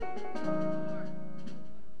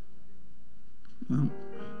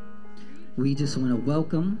We just want to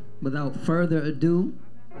welcome, without further ado,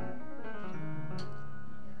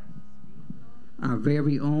 our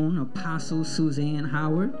very own Apostle Suzanne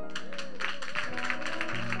Howard.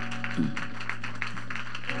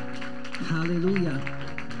 Hallelujah.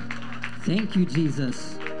 Thank you,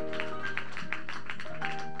 Jesus.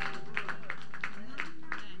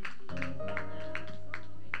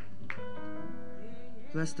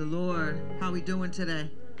 Bless the Lord. How we doing today?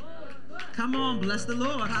 Come on, bless the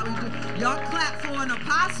Lord. How we doing? Y'all clap for an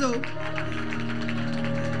apostle.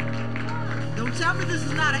 Don't tell me this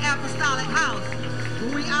is not an apostolic house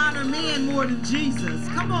where we honor men more than Jesus.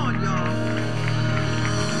 Come on, y'all.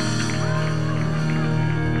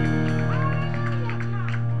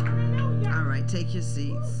 All right, take your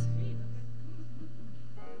seats.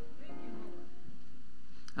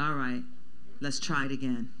 All right, let's try it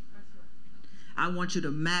again. I want you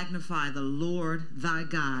to magnify the Lord thy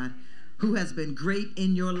God, who has been great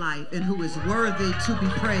in your life and who is worthy to be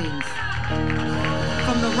praised.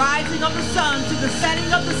 From the rising of the sun to the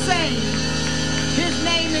setting of the same, his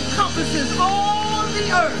name encompasses all the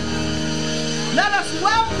earth. Let us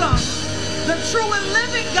welcome the true and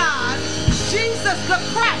living God, Jesus the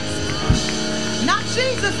Christ. Not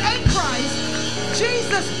Jesus a Christ,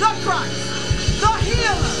 Jesus the Christ, the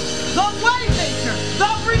healer, the waymaker,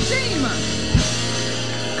 the redeemer.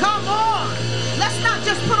 Come on. Let's not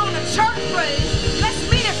just put on a church praise. Let's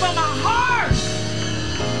mean it from our heart.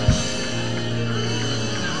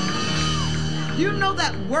 You know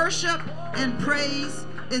that worship and praise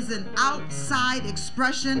is an outside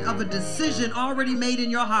expression of a decision already made in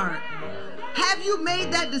your heart. Have you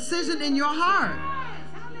made that decision in your heart?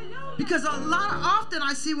 Because often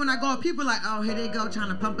I see when I go, people are like, oh, here they go trying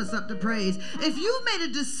to pump us up to praise. If you made a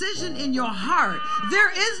decision in your heart, there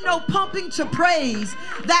is no pumping to praise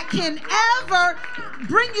that can ever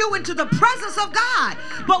bring you into the presence of God.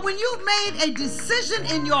 But when you've made a decision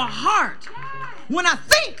in your heart, when I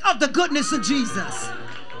think of the goodness of Jesus,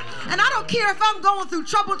 and I don't care if I'm going through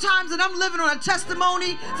troubled times and I'm living on a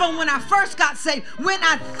testimony from when I first got saved, when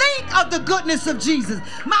I think of the goodness of Jesus,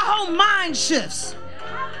 my whole mind shifts.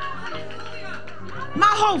 My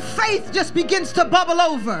whole faith just begins to bubble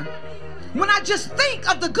over. When I just think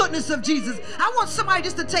of the goodness of Jesus, I want somebody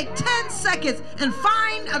just to take 10 seconds and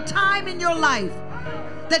find a time in your life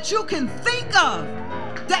that you can think of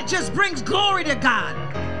that just brings glory to God.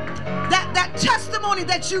 That testimony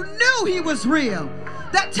that you knew he was real.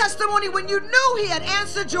 That testimony when you knew he had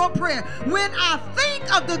answered your prayer. When I think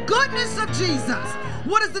of the goodness of Jesus,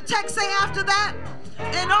 what does the text say after that?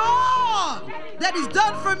 And all that he's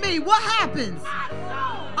done for me, what happens?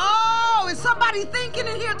 Oh, is somebody thinking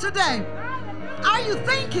in here today? Are you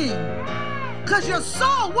thinking? Because your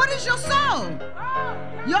soul, what is your soul?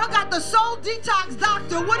 Y'all got the soul detox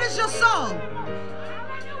doctor. What is your soul?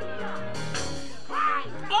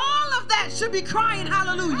 All of that should be crying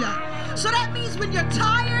hallelujah. So that means when you're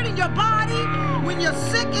tired in your body, when you're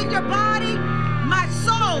sick in your body, my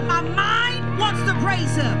soul, my mind wants to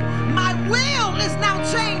praise him. My will is now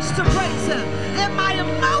changed to praise him. And my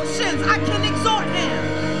emotions, I can exhort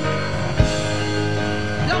him.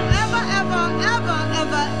 Don't ever, ever, ever,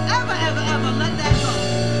 ever, ever, ever, ever let that go.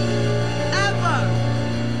 Ever.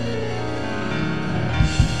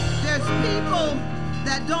 There's people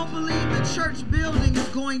that don't believe the church building is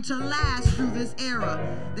going to last through this era.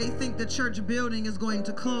 They think the church building is going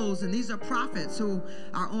to close, and these are prophets who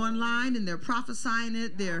are online and they're prophesying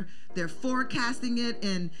it. They're forecasting it,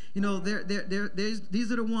 and you know these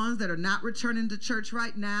are the ones that are not returning to church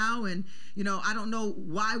right now. And you know, I don't know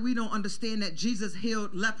why we don't understand that Jesus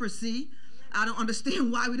healed leprosy. I don't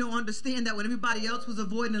understand why we don't understand that when everybody else was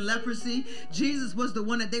avoiding leprosy, Jesus was the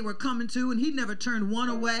one that they were coming to, and he never turned one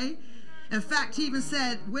away. In fact, he even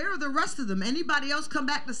said, where are the rest of them? Anybody else come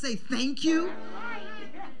back to say thank you?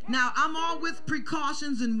 Now, I'm all with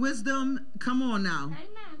precautions and wisdom. Come on now.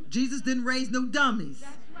 Amen. Jesus didn't raise no dummies.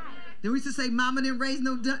 That's right. Then we used to say, Mama didn't raise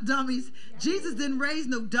no dummies. Jesus didn't raise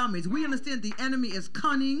no dummies. We understand the enemy is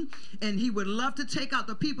cunning, and he would love to take out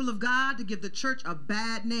the people of God to give the church a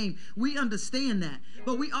bad name. We understand that.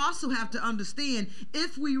 But we also have to understand,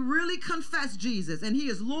 if we really confess Jesus and he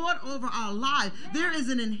is Lord over our lives, there is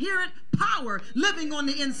an inherent power living on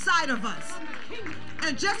the inside of us.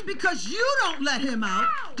 And just because you don't let him out,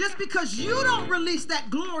 just because you don't release that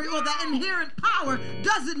glory or that inherent power,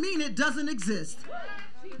 doesn't mean it doesn't exist.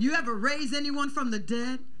 You ever raise anyone from the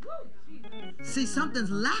dead? See, something's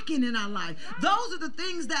lacking in our life. Those are the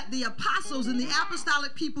things that the apostles and the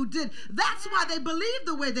apostolic people did. That's why they believed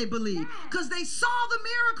the way they believed, because they saw the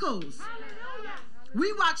miracles.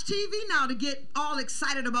 We watch TV now to get all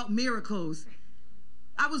excited about miracles.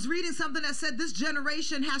 I was reading something that said this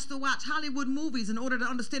generation has to watch Hollywood movies in order to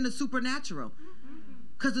understand the supernatural.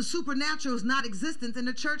 Because the supernatural is not existent in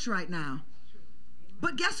the church right now.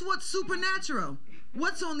 But guess what's supernatural?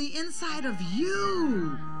 What's on the inside of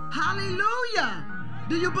you? Hallelujah.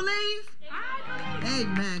 Do you believe?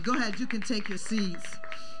 Amen. Go ahead. You can take your seats.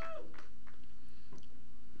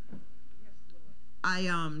 I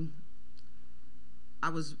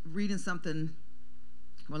was reading something.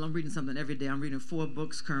 Well, I'm reading something every day. I'm reading 4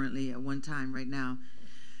 books currently at one time right now.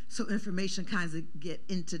 So information kinds of get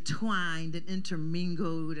intertwined and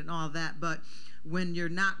intermingled and all that. But when you're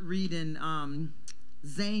not reading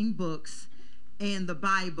Zane books and the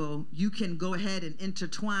Bible, you can go ahead and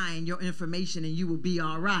intertwine your information and you will be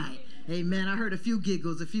all right. Amen. I heard a few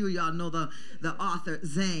giggles. A few of y'all know the author,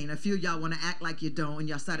 Zane. A few of y'all want to act like you don't, and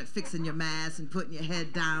y'all started fixing your mask and putting your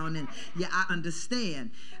head down, and yeah, I understand.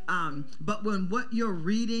 But when what you're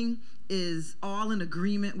reading is all in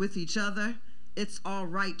agreement with each other, it's all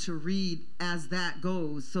right to read as that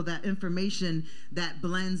goes, so that information that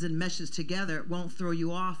blends and meshes together won't throw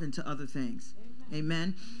you off into other things.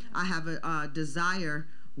 Amen. I have a desire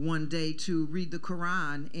one day to read the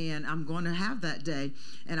Quran, and I'm going to have that day,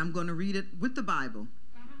 and I'm going to read it with the Bible.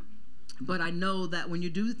 But I know that when you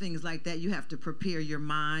do things like that, you have to prepare your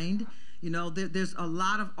mind. You know, there's a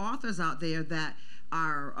lot of authors out there that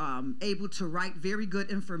are able to write very good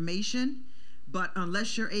information, but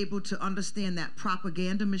unless you're able to understand that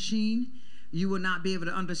propaganda machine, you will not be able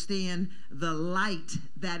to understand the light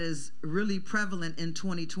that is really prevalent in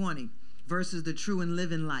 2020 versus the true and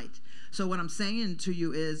living light. So what I'm saying to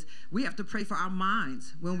you is we have to pray for our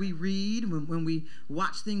minds. When we read, when we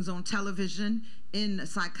watch things on television, in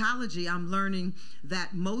psychology, I'm learning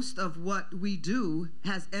that most of what we do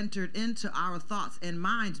has entered into our thoughts and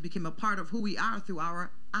minds, became a part of who we are through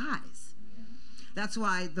our eyes. That's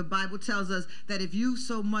why the Bible tells us that if you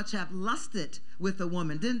so much have lusted with a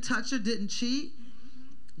woman, didn't touch her, didn't cheat,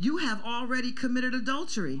 you have already committed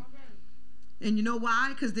adultery. And you know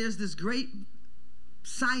why? Because there's this great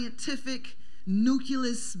scientific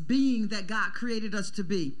nucleus being that God created us to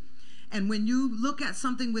be. And when you look at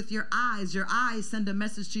something with your eyes send a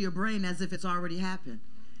message to your brain as if it's already happened.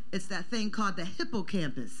 It's that thing called the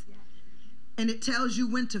hippocampus. And it tells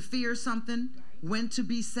you when to fear something, when to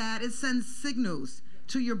be sad. It sends signals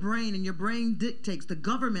to your brain, and your brain dictates, the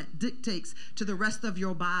government dictates to the rest of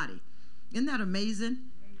your body. Isn't that amazing?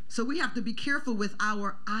 So we have to be careful with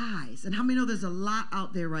our eyes. And how many know there's a lot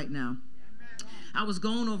out there right now? I was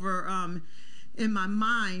going over in my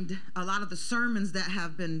mind a lot of the sermons that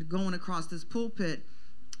have been going across this pulpit.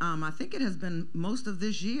 I think it has been most of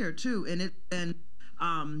this year too, and it's been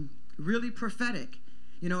really prophetic.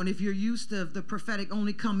 You know, and if you're used to the prophetic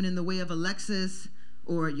only coming in the way of a Lexus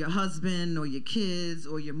or your husband or your kids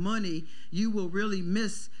or your money, you will really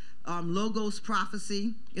miss Logos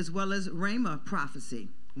prophecy as well as Rhema prophecy.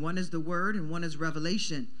 One is the word and one is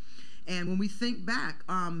revelation. And when we think back,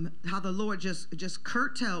 how the Lord just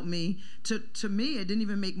curtailed me, to me, it didn't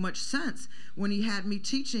even make much sense when he had me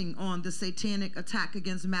teaching on the satanic attack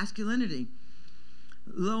against masculinity.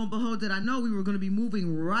 Lo and behold, did I know we were going to be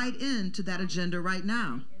moving right into that agenda right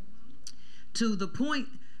now. To the point,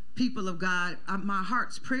 people of God, my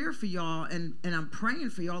heart's prayer for y'all, and I'm praying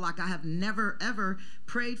for y'all like I have never, ever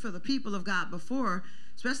prayed for the people of God before,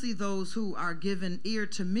 especially those who are given ear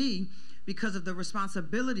to me, because of the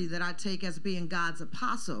responsibility that I take as being God's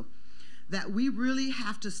apostle, that we really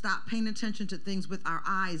have to stop paying attention to things with our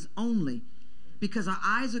eyes only, because our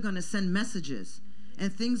eyes are going to send messages,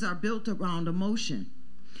 and things are built around emotion.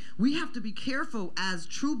 We have to be careful as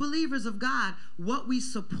true believers of God what we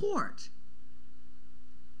support.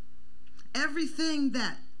 Everything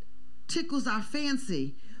that tickles our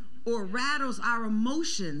fancy or rattles our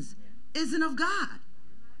emotions isn't of God.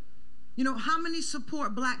 You know, how many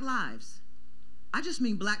support black lives? I just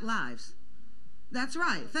mean black lives. That's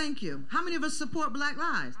right. Thank you. How many of us support black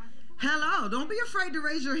lives? Hello. Don't be afraid to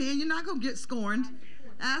raise your hand. You're not going to get scorned.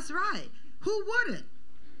 That's right. Who wouldn't?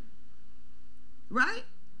 Right?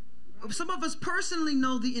 Some of us personally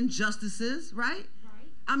know the injustices, right?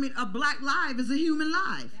 I mean, a black life is a human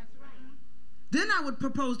life. Then I would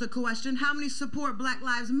propose the question, how many support Black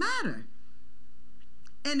Lives Matter?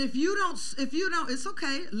 And if you don't, it's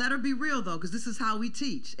okay. Let her be real, though, because this is how we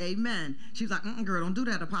teach. Amen. She was like, girl, don't do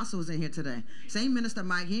that. Apostle was in here today. Same Minister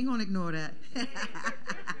Mike. He ain't going to ignore that.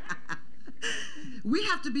 We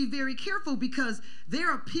have to be very careful because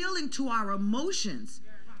they're appealing to our emotions,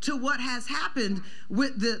 to what has happened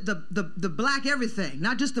with the black everything,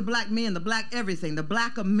 not just the black man, the black everything, the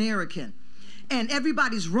black American. and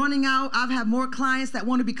everybody's running out. I've had more clients that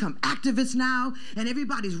want to become activists now, and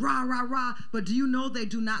everybody's rah, rah, rah. But do you know they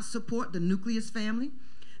do not support the nucleus family?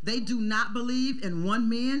 They do not believe in one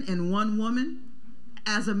man and one woman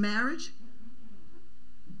as a marriage.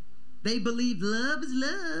 They believe love is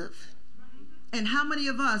love. And how many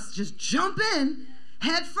of us just jump in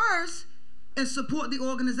head first and support the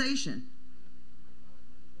organization?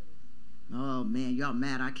 Oh man, y'all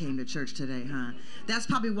mad I came to church today, huh? That's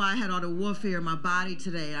probably why I had all the warfare in my body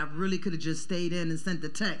today. I really could have just stayed in and sent the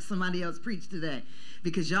text. Somebody else preached today,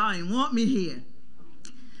 because y'all ain't want me here.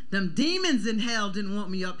 Them demons in hell didn't want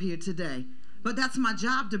me up here today. But that's my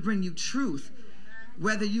job, to bring you truth,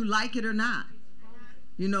 whether you like it or not.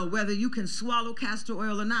 You know, whether you can swallow castor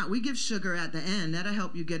oil or not. We give sugar at the end. That'll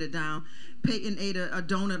help you get it down. Peyton ate a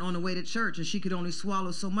donut on the way to church, and she could only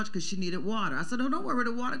swallow so much because she needed water. I said, oh, don't worry,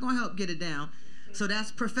 the water going to help get it down. So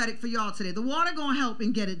that's prophetic for y'all today. The water going to help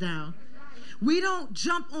and get it down. We don't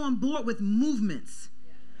jump on board with movements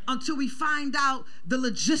until we find out the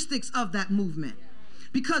logistics of that movement.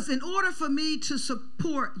 Because in order for me to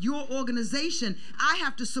support your organization, I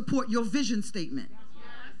have to support your vision statement.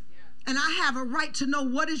 And I have a right to know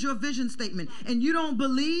what is your vision statement. And you don't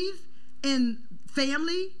believe in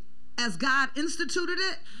family as God instituted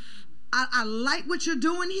it. I like what you're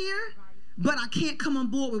doing here, but I can't come on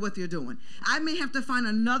board with what you're doing. I may have to find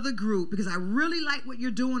another group, because I really like what you're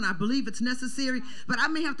doing. I believe it's necessary, but I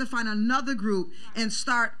may have to find another group and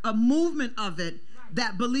start a movement of it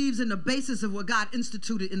that believes in the basis of what God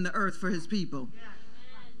instituted in the earth for his people.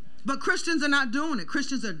 But Christians are not doing it.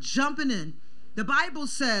 Christians are jumping in. The Bible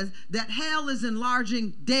says that hell is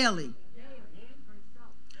enlarging daily.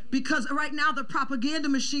 Because right now the propaganda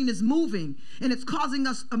machine is moving, and it's causing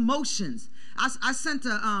us emotions. I sent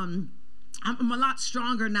I'm a lot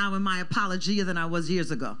stronger now in my apologia than I was years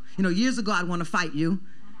ago. You know, years ago I'd want to fight you.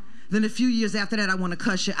 Then a few years after that I want to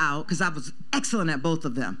cuss you out, because I was excellent at both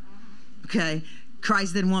of them. Okay?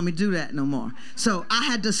 Christ didn't want me to do that no more. So I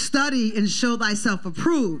had to study and show thyself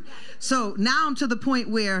approved. So now I'm to the point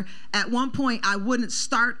where at one point I wouldn't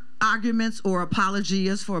start arguments or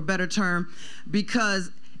apologias, for a better term,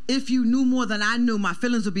 because if you knew more than I knew, my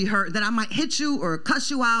feelings would be hurt. Then I might hit you or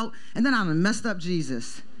cuss you out, and then I'm messed up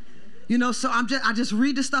Jesus. You know, so I just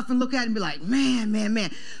read the stuff and look at it and be like, man.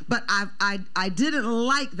 But I didn't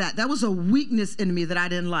like that. That was a weakness in me that I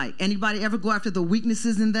didn't like. Anybody ever go after the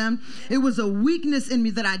weaknesses in them? It was a weakness in me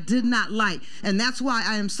that I did not like. And that's why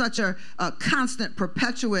I am such a constant,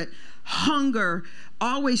 perpetuate, hunger,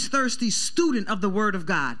 always thirsty student of the Word of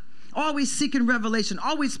God. Always seeking revelation,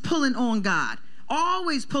 always pulling on God.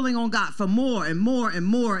 Always pulling on God for more and more and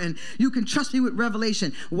more. And you can trust me with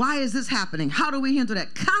revelation. Why is this happening? How do we handle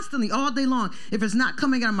that? Constantly, all day long. If it's not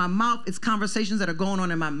coming out of my mouth, it's conversations that are going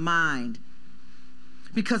on in my mind.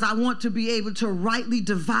 Because I want to be able to rightly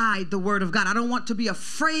divide the Word of God. I don't want to be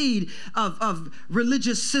afraid of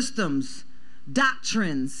religious systems,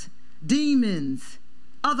 doctrines, demons,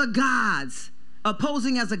 other gods,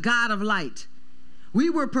 opposing as a God of light. We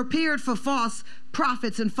were prepared for false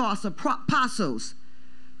prophets and false apostles,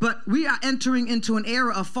 but we are entering into an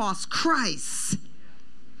era of false Christs,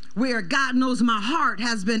 where God knows my heart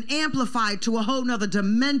has been amplified to a whole nother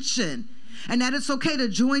dimension, and that it's okay to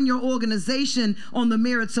join your organization on the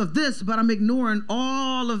merits of this, but I'm ignoring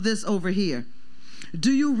all of this over here.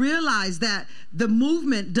 Do you realize that the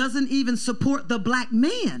movement doesn't even support the black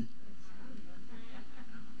man?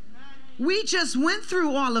 We just went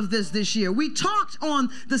through all of this year. We talked on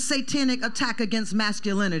the satanic attack against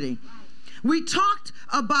masculinity. We talked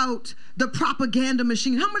about the propaganda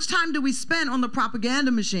machine. How much time do we spend on the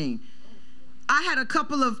propaganda machine? I had a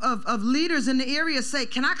couple of leaders in the area say,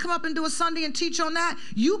 can I come up and do a Sunday and teach on that?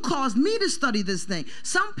 You caused me to study this thing.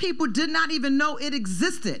 Some people did not even know it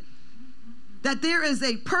existed. That there is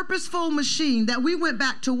a purposeful machine that we went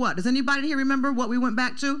back to what? Does anybody here remember what we went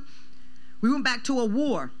back to? We went back to a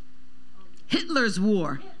war. Hitler's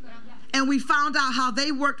war. And we found out how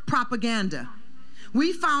they worked propaganda.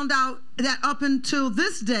 We found out that up until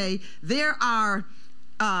this day, there are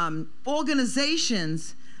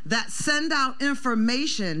organizations that send out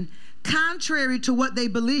information contrary to what they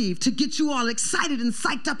believe to get you all excited and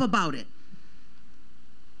psyched up about it.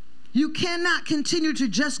 You cannot continue to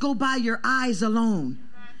just go by your eyes alone,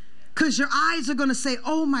 because your eyes are going to say,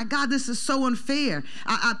 oh my God, this is so unfair.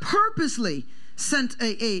 I purposely sent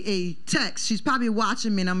a text. She's probably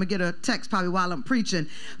watching me, and I'm going to get a text probably while I'm preaching.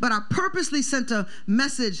 But I purposely sent a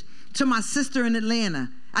message to my sister in Atlanta.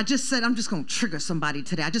 I just said, I'm just going to trigger somebody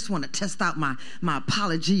today. I just want to test out my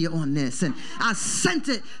apology on this. And I sent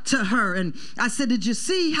it to her. And I said, did you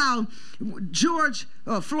see how George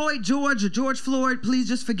Floyd, please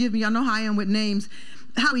just forgive me. I know how I am with names,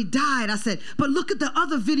 how he died. I said, but look at the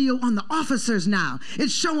other video on the officers now.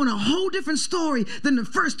 It's showing a whole different story than the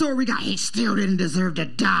first story we got. He still didn't deserve to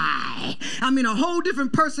die. I mean, a whole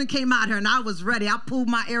different person came out here, and I was ready. I pulled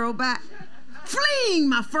my arrow back. Fling!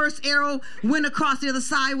 My first arrow went across the other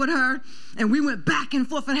side with her, and we went back and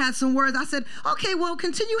forth and had some words. I said, okay, well,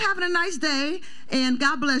 continue having a nice day, and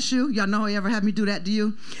God bless you. Y'all know how you ever have me do that to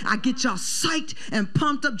you? I get y'all psyched and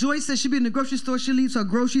pumped up. Joy says she'll be in the grocery store. She leaves her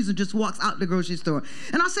groceries and just walks out the grocery store.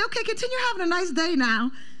 And I say, okay, continue having a nice day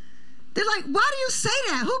now. They're like, why do you say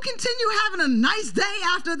that? Who continue having a nice day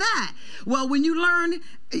after that? Well, when you learn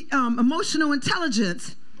emotional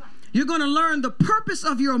intelligence, you're going to learn the purpose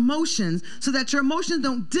of your emotions so that your emotions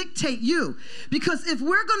don't dictate you. Because if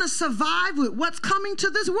we're going to survive with what's coming to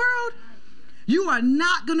this world, you are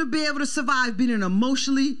not going to be able to survive being an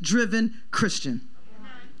emotionally driven Christian.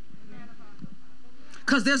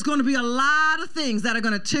 Because there's going to be a lot of things that are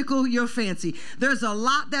going to tickle your fancy. There's a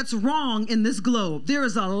lot that's wrong in this globe. There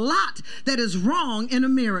is a lot that is wrong in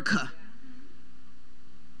America.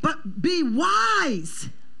 But be wise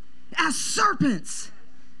as serpents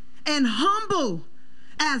and humble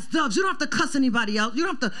as doves. You don't have to cuss anybody else. You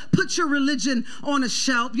don't have to put your religion on a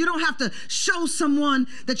shelf. You don't have to show someone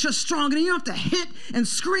that you're stronger. You don't have to hit and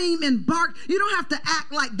scream and bark. You don't have to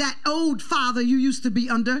act like that old father you used to be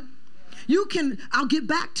under. You can, I'll get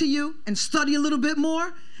back to you and study a little bit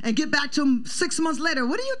more and get back to them 6 months later.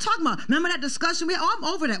 What are you talking about? Remember that discussion we had? Oh, I'm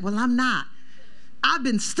over that. Well, I'm not. I've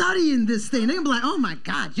been studying this thing. They're going to be like, oh my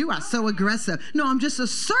God, you are so aggressive. No, I'm just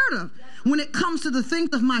assertive when it comes to the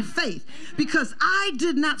things of my faith, because I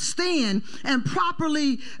did not stand and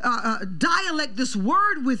properly dialect this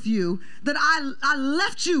word with you, that I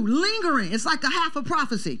left you lingering. It's like a half a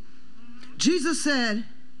prophecy. Jesus said,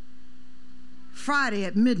 Friday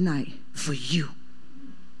at midnight for you.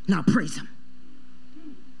 Now praise him.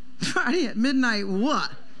 Friday at midnight,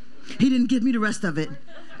 what? He didn't give me the rest of it,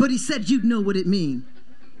 but he said you'd know what it means.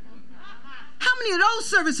 How many of those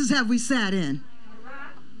services have we sat in?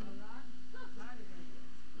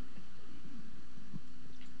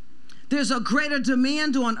 There's a greater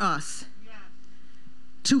demand on us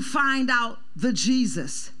to find out the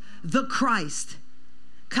Jesus, the Christ.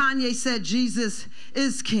 Kanye said Jesus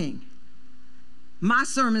is king. My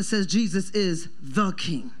sermon says Jesus is the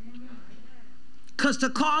king. Because to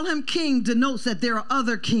call him king denotes that there are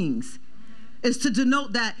other kings. It's to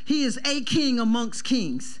denote that he is a king amongst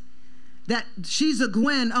kings. That she's a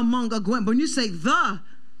Gwen among a Gwen. But when you say the,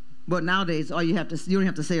 but nowadays you don't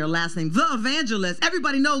have to say her last name. The evangelist.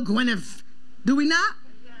 Everybody know Gwyneth. Do we not?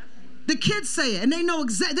 The kids say it, and they know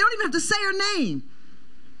exactly. They don't even have to say her name.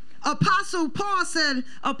 Apostle Paul said,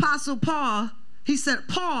 he said,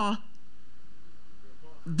 Paul,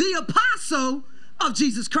 the apostle of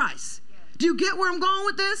Jesus Christ. Do you get where I'm going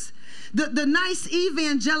with this? The nice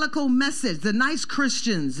evangelical message, the nice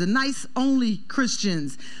Christians, the nice only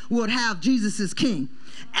Christians would have Jesus as king.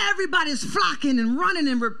 Everybody's flocking and running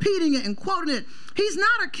and repeating it and quoting it. He's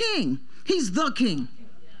not a king. He's the king.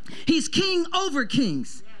 He's king over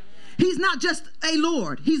kings. He's not just a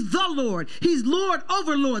Lord. He's the Lord. He's Lord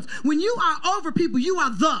over lords. When you are over people, you are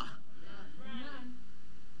the.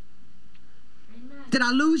 Did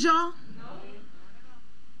I lose y'all?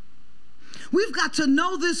 We've got to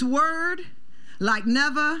know this word like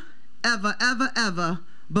never, ever, ever, ever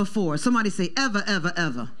before. Somebody say ever, ever,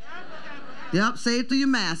 ever. Yep, say it through your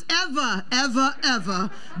mask. Ever, ever, ever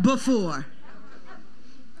before.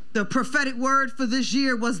 The prophetic word for this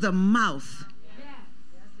year was the mouth.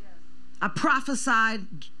 I prophesied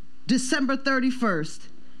December 31st,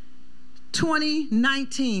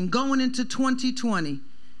 2019, going into 2020,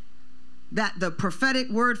 that the prophetic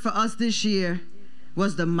word for us this year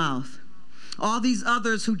was the mouth. All these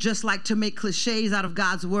others who just like to make cliches out of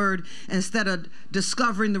God's word instead of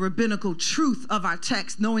discovering the rabbinical truth of our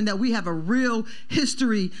text, knowing that we have a real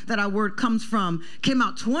history that our word comes from, came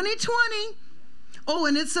out 2020. Oh,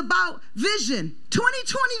 and it's about vision.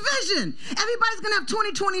 2020 vision. Everybody's going to have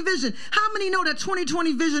 2020 vision. How many know that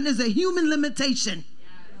 2020 vision is a human limitation?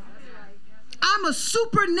 I'm a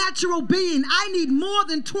supernatural being. I need more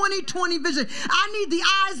than 2020 vision. I need the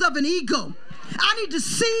eyes of an eagle. I need to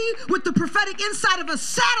see with the prophetic insight of a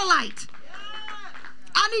satellite.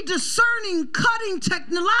 I need discerning, cutting,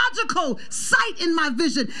 technological sight in my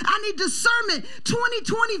vision. I need discernment.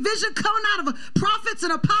 2020 vision coming out of prophets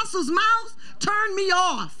and apostles' mouths. Turn me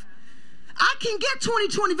off. I can get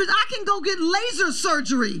 2020 vision. I can go get laser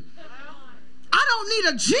surgery. I don't need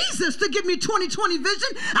a Jesus to give me 2020 vision.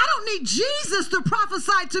 I don't need Jesus to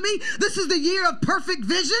prophesy to me. This is the year of perfect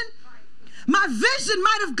vision. My vision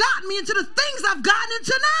might have gotten me into the things I've gotten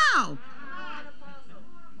into now.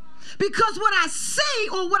 Because what I see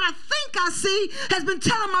or what I think I see has been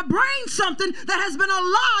telling my brain something that has been a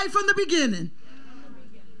lie from the beginning.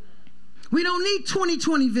 We don't need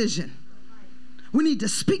 2020 vision. We need to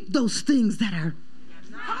speak those things that are.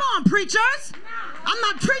 Come on, preachers. I'm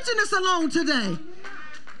not preaching this alone today.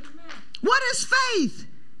 What is faith?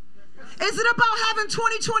 Is it about having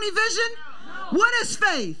 2020 vision? What is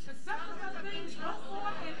faith?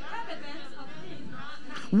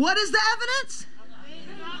 What is the evidence?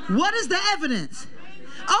 What is the evidence?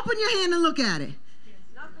 Open your hand and look at it.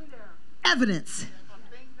 Evidence.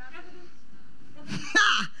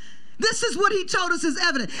 This is what he told us is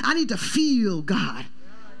evidence. I need to feel God.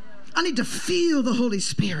 I need to feel the Holy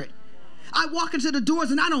Spirit. I walk into the doors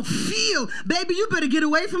and I don't feel. Baby, you better get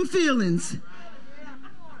away from feelings.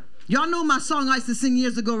 Y'all know my song I used to sing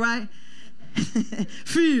years ago, right?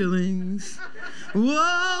 Feelings.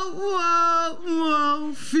 Whoa, whoa,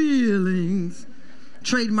 whoa, feelings.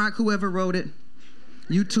 Trademark whoever wrote it.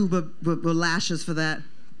 YouTube will lash us for that.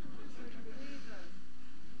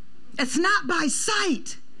 It's not by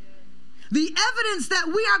sight. The evidence that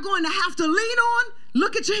we are going to have to lean on,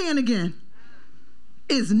 look at your hand again,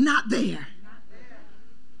 is not there.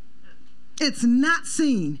 It's not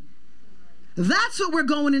seen. That's what we're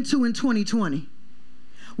going into in 2020.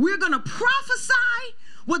 We're going to prophesy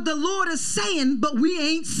what the Lord is saying, but we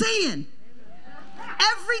ain't seeing.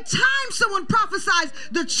 Every time someone prophesies,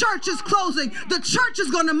 the church is closing. The church is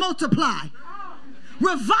going to multiply.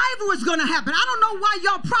 Revival is going to happen. I don't know why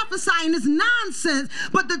y'all prophesying is nonsense,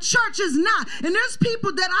 but the church is not. And there's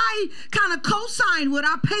people that I kind of co-signed with.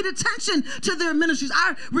 I paid attention to their ministries.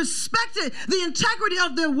 I respected the integrity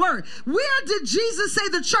of their word. Where did Jesus say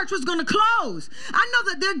the church was going to close? I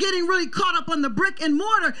know that they're getting really caught up on the brick and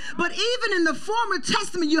mortar, but even in the former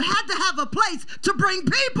testament, you had to have a place to bring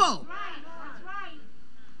people.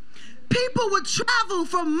 People would travel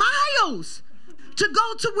for miles to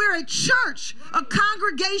go to where a church, a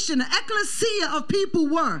congregation, an ecclesia of people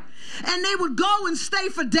were. And they would go and stay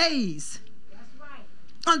for days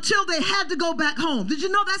until they had to go back home. Did you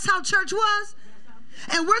know that's how church was?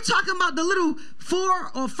 And we're talking about the little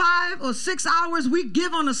 4 or 5 or 6 hours we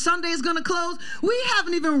give on a Sunday is going to close. We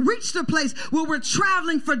haven't even reached the place where we're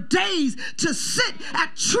traveling for days to sit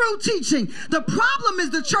at true teaching. The problem is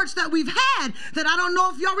the church that we've had that I don't know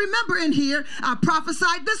if y'all remember in here. I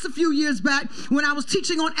prophesied this a few years back when I was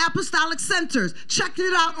teaching on apostolic centers. Check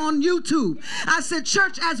it out on YouTube. I said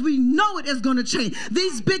church as we know it is going to change.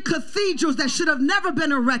 These big cathedrals that should have never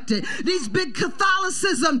been erected. These big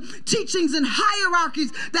Catholicism teachings and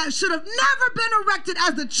hierarchies that should have never been erected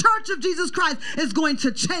as the church of Jesus Christ is going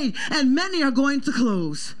to change, and many are going to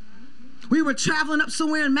close. We were traveling up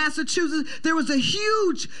somewhere in Massachusetts. There was a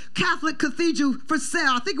huge Catholic cathedral for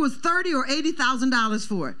sale. I think it was $30,000 or $80,000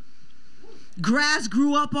 for it. Grass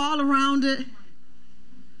grew up all around it.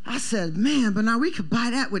 I said, man, but now we could buy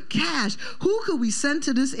that with cash. Who could we send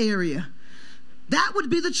to this area? That would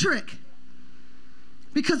be the trick.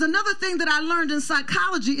 Because another thing that I learned in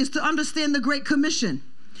psychology is to understand the Great Commission.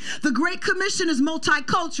 The Great Commission is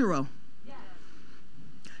multicultural.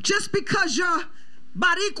 Just because you're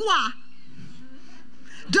Baricua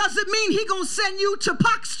doesn't mean he gonna send you to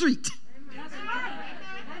Park Street. That's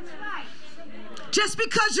right. Just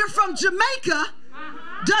because you're from Jamaica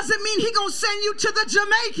doesn't mean he gonna send you to the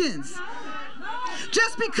Jamaicans.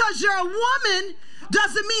 Just because you're a woman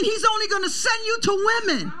doesn't mean he's only gonna send you to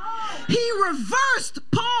women. He reversed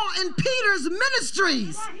Paul and Peter's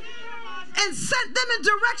ministries and sent them in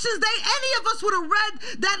directions any of us would have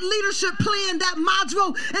read that leadership plan, that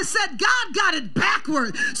module, and said, God got it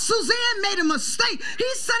backward. Suzanne made a mistake.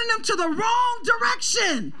 He's sending them to the wrong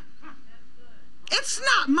direction. It's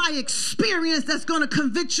not my experience that's going to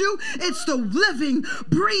convict you. It's the living,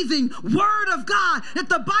 breathing word of God that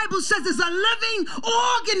the Bible says is a living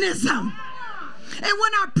organism. And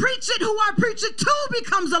when I preach it, who I preach it to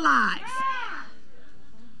becomes alive.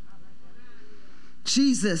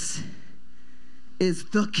 Jesus is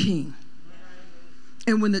the King.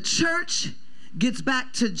 And when the church gets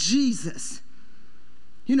back to Jesus,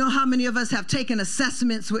 you know how many of us have taken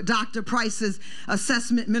assessments with Dr. Price's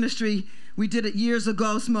assessment ministry? We did it years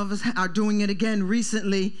ago. Some of us are doing it again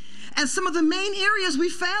recently. And some of the main areas we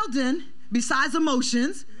failed in, besides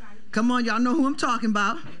emotions, come on, y'all know who I'm talking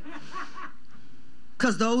about.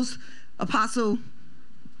 Because those, Apostle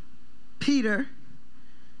Peter,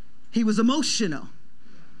 he was emotional.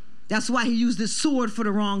 That's why he used his sword for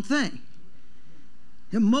the wrong thing.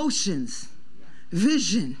 Emotions.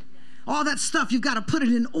 vision, all that stuff, you've got to put it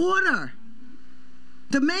in order.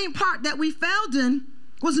 The main part that we failed in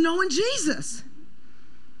was knowing Jesus.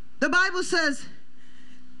 The Bible says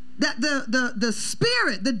that the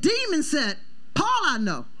spirit, the demon said, Paul I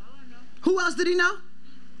know. Who else did he know?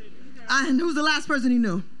 And who's the last person he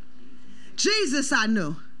knew? Jesus I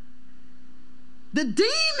knew. The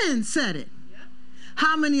demon said it.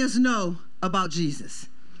 How many of us know about Jesus?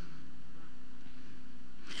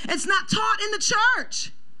 It's not taught in the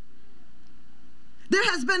church. There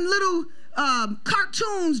has been little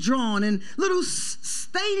cartoons drawn and little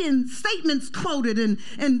statements quoted,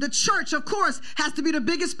 and the church, of course, has to be the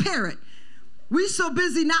biggest parrot. We're so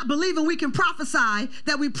busy not believing we can prophesy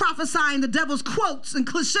that we prophesy in the devil's quotes and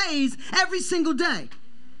cliches every single day.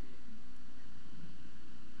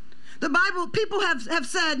 The Bible, people have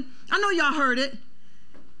said, I know y'all heard it,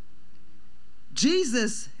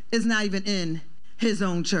 Jesus is not even in his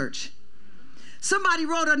own church. Somebody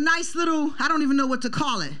wrote a nice little, I don't even know what to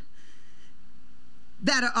call it,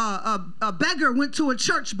 that a beggar went to a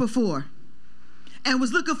church before and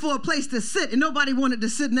was looking for a place to sit, and nobody wanted to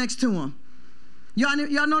sit next to him. Y'all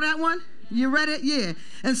know that one? You read it? Yeah.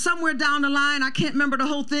 And somewhere down the line, I can't remember the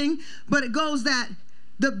whole thing, but it goes that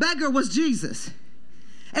the beggar was Jesus.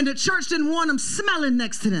 And the church didn't want him smelling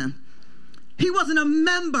next to them. He wasn't a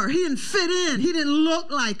member. He didn't fit in. He didn't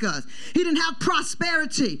look like us. He didn't have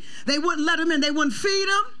prosperity. They wouldn't let him in. They wouldn't feed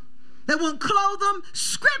him. They wouldn't clothe him.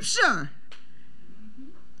 Scripture.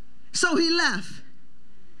 So he left,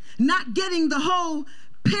 not getting the whole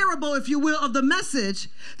parable, if you will, of the message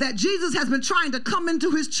that Jesus has been trying to come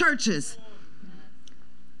into his churches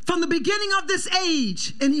from the beginning of this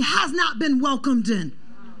age, and he has not been welcomed in.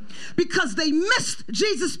 Because they missed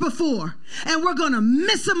Jesus before, and we're going to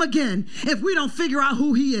miss him again if we don't figure out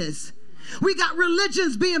who he is. We got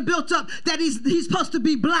religions being built up that he's supposed to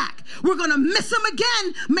be black. We're going to miss him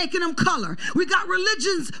again, making him color. We got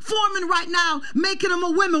religions forming right now, making him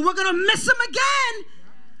a woman. We're going to miss him again.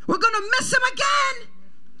 We're going to miss him again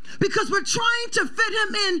because we're trying to fit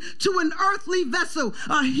him into an earthly vessel,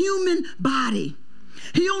 a human body.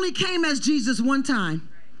 He only came as Jesus one time,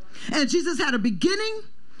 and Jesus had a beginning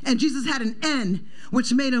and Jesus had an end,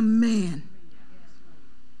 which made him man.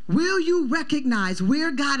 Will you recognize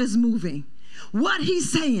where God is moving, what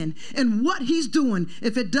he's saying, and what he's doing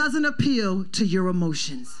if it doesn't appeal to your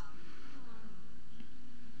emotions?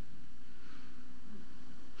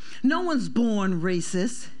 No one's born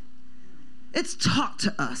racist. It's taught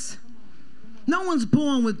to us. No one's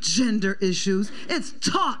born with gender issues. It's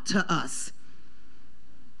taught to us.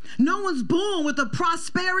 No one's born with a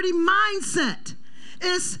prosperity mindset.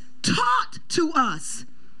 It's taught to us.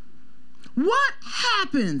 What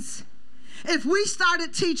happens if we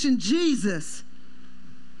started teaching Jesus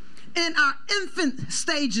in our infant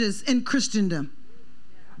stages in Christendom?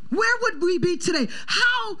 Where would we be today?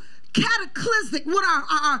 How cataclysmic would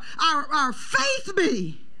our faith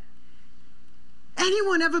be?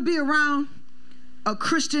 Anyone ever be around a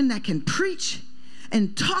Christian that can preach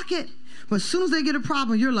and talk it, but as soon as they get a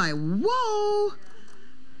problem, you're like, whoa,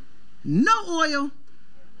 no oil,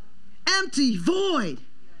 empty, void.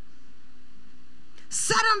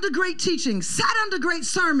 Sat under great teaching, sat under great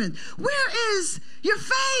sermons. Where is your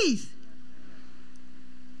faith?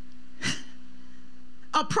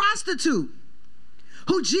 A prostitute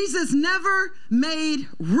who Jesus never made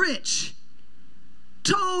rich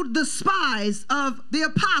told the spies of the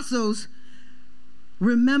apostles,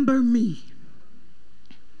 remember me.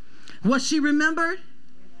 Was she remembered?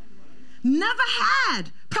 Never had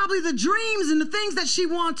probably the dreams and the things that she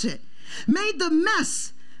wanted. Made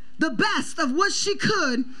the best of what she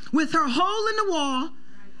could with her hole in the wall,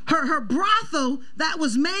 her brothel that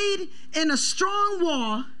was made in a strong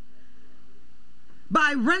wall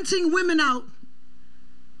by renting women out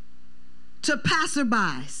to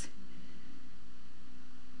passerbys.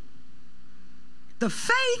 The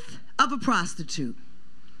faith of a prostitute.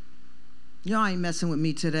 Y'all ain't messing with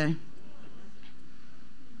me today.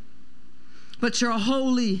 But your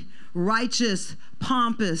holy, righteous,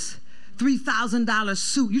 pompous, $3,000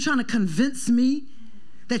 suit, you trying to convince me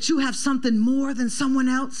that you have something more than someone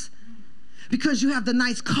else? Because you have the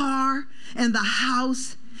nice car and the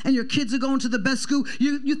house and your kids are going to the best school.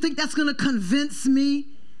 You think that's going to convince me?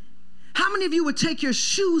 How many of you would take your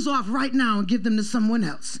shoes off right now and give them to someone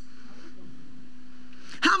else?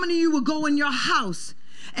 How many of you would go in your house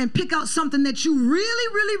and pick out something that you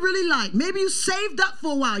really, really, really like? Maybe you saved up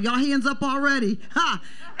for a while. Y'all hands up already.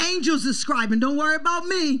 Angels is scribing. Don't worry about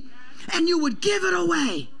me. And you would give it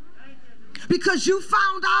away. Because you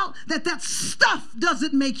found out that that stuff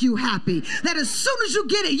doesn't make you happy. That as soon as you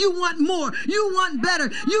get it, you want more. You want better.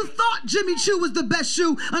 You thought Jimmy Choo was the best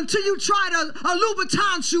shoe until you tried a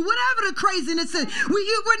Louboutin shoe, whatever the craziness is.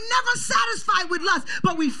 We're never satisfied with lust,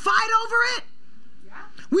 but we fight over it.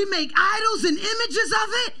 We make idols and images of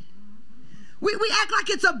it. We act like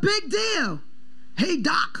it's a big deal. Hey,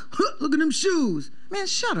 Doc, look at them shoes. Man,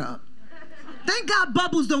 shut up. Thank God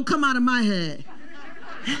bubbles don't come out of my head.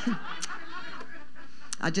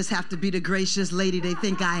 I just have to be the gracious lady they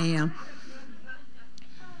think I am.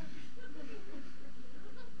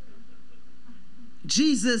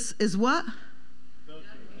 Jesus is what?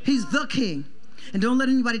 He's the king. And don't let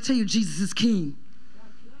anybody tell you Jesus is king.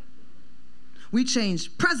 We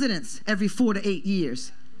change presidents every 4 to 8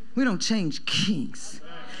 years. We don't change kings.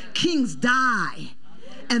 Kings die,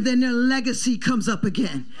 and then their legacy comes up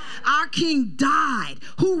again. Our king died.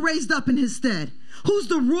 Who raised up in his stead? Who's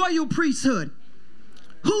the royal priesthood?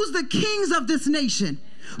 Who's the kings of this nation?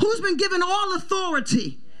 Who's been given all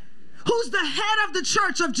authority? Who's the head of the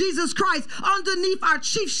church of Jesus Christ underneath our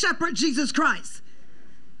chief shepherd, Jesus Christ?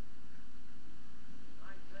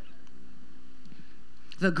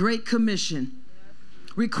 The Great Commission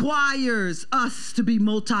requires us to be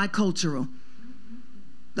multicultural.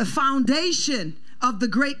 The foundation of the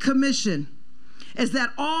Great Commission is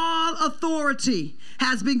that all authority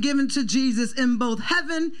has been given to Jesus in both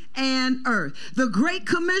heaven and earth. The Great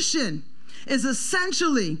Commission is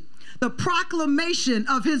essentially the proclamation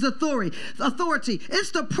of his authority.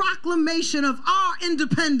 It's the proclamation of our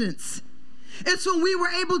independence. It's when we were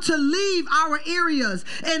able to leave our areas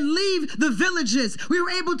and leave the villages. We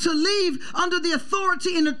were able to leave under the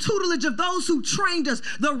authority and the tutelage of those who trained us,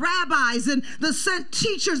 the rabbis and the sent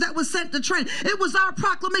teachers that were sent to train. It was our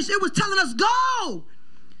proclamation. It was telling us, go.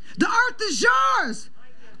 The earth is yours.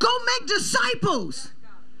 Go make disciples.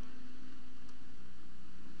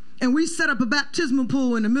 And we set up a baptismal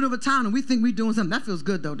pool in the middle of a town and we think we're doing something. That feels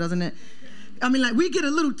good though, doesn't it? I mean, like we get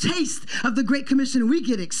a little taste of the Great Commission and we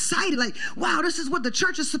get excited. Like, wow, this is what the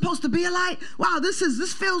church is supposed to be like. Wow, this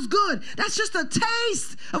feels good. That's just a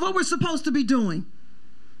taste of what we're supposed to be doing.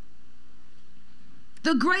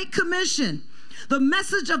 The Great Commission, the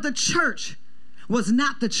message of the church was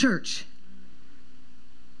not the church.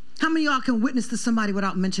 How many of y'all can witness to somebody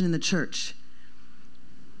without mentioning the church?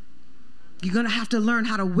 You're going to have to learn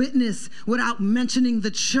how to witness without mentioning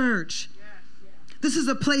the church. This is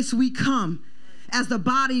a place we come as the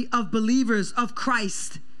body of believers of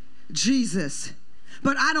Christ Jesus.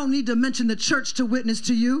 But I don't need to mention the church to witness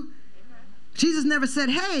to you. Jesus never said,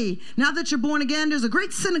 hey, now that you're born again, there's a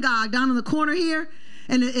great synagogue down in the corner here,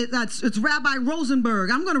 and it's Rabbi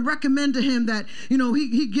Rosenberg. I'm going to recommend to him that,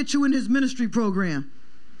 he get you in his ministry program.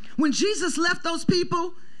 When Jesus left those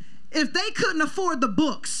people, if they couldn't afford the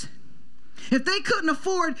books, if they couldn't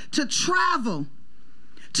afford to travel,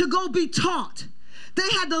 to go be taught, they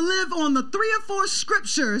had to live on the 3 or 4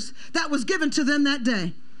 scriptures that was given to them that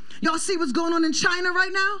day. Y'all see what's going on in China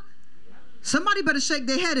right now? Somebody better shake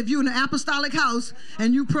their head if you're in the apostolic house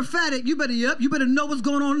and you prophetic. You better know what's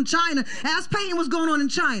going on in China. Ask Peyton what's going on in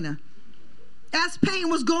China. Ask Peyton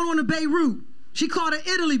what's going on in Beirut. She called it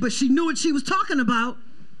Italy, but she knew what she was talking about.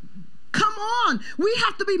 Come on. We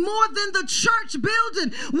have to be more than the church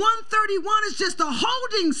building. 131 is just a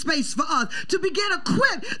holding space for us to get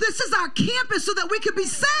equipped. This is our campus so that we can be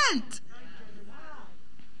sent.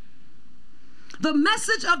 The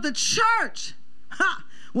message of the church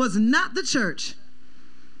was not the church.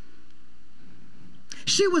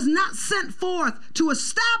 She was not sent forth to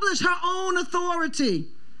establish her own authority,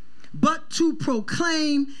 but to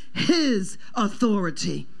proclaim his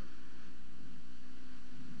authority.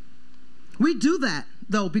 We do that,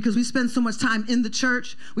 though, because we spend so much time in the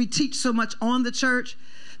church. We teach so much on the church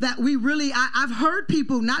that we really, I've heard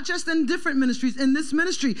people, not just in different ministries, in this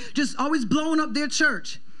ministry, just always blowing up their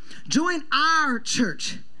church. Join our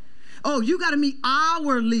church. Oh, you got to meet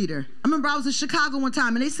our leader. I remember I was in Chicago one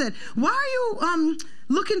time, and they said, why are you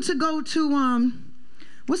looking to go to,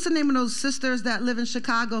 what's the name of those sisters that live in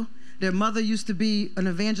Chicago? Their mother used to be an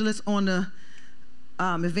evangelist on the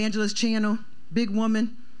evangelist channel, big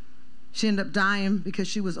woman. She ended up dying because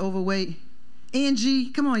she was overweight. Angie,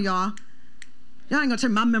 come on, y'all. Y'all ain't gonna tell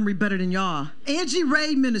me my memory better than y'all. Angie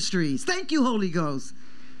Ray Ministries. Thank you, Holy Ghost.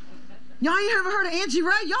 Y'all ain't ever heard of Angie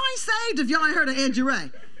Ray? Y'all ain't saved if y'all ain't heard of Angie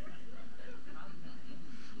Ray.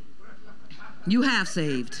 You have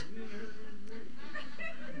saved.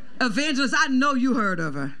 Evangelist, I know you heard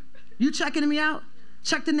of her. You checking me out?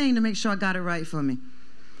 Check the name to make sure I got it right for me.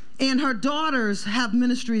 And her daughters have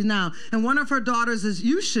ministries now. And one of her daughters is,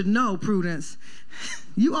 you should know, Prudence.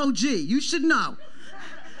 You OG, you should know.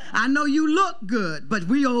 I know you look good, but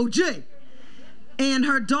we OG. And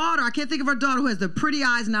her daughter, I can't think of her daughter, who has the pretty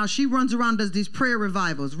eyes now. She runs around, does these prayer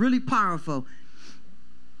revivals, really powerful.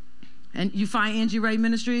 And you find Angie Ray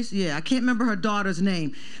Ministries? Yeah, I can't remember her daughter's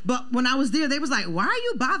name. But when I was there, they was like, why are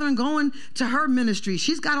you bothering going to her ministry?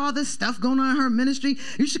 She's got all this stuff going on in her ministry.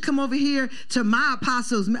 You should come over here to my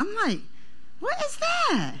apostles. I'm like, what is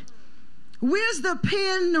that? Where's the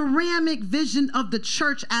panoramic vision of the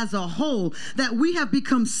church as a whole, that we have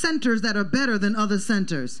become centers that are better than other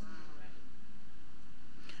centers?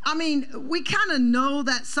 I mean, we kind of know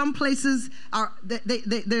that some places are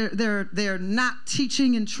they're not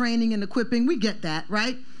teaching and training and equipping. We get that,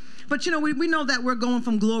 right? But you know, we know that we're going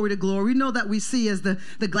from glory to glory. We know that we see as the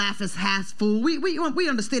glass is half full. We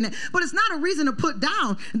understand that, but it's not a reason to put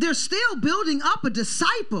down. They're still building up a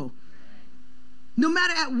disciple. No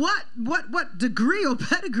matter at what degree or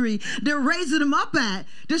pedigree they're raising them up at,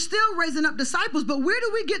 they're still raising up disciples. But where do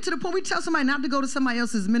we get to the point we tell somebody not to go to somebody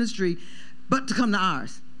else's ministry, but to come to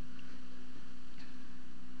ours?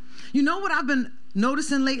 You know what I've been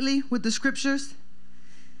noticing lately with the scriptures?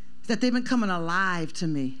 Is that they've been coming alive to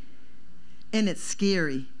me. And it's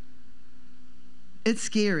scary. It's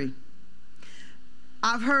scary.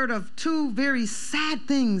 I've heard of two very sad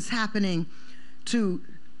things happening to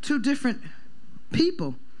two different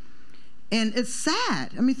people. And it's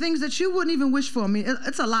sad. I mean, things that you wouldn't even wish for. I mean,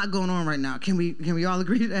 it's a lot going on right now. Can we all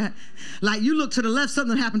agree to that? Like, you look to the left,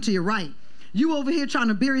 something happened to your right. You over here trying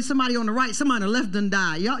to bury somebody on the right, somebody on the left done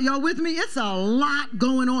died. Y'all with me? It's a lot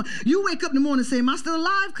going on. You wake up in the morning and say, am I still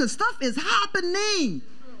alive? Because stuff is happening.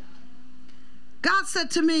 God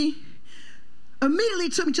said to me, immediately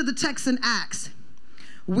took me to the text in Acts,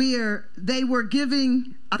 where they were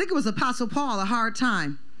giving, I think it was Apostle Paul, a hard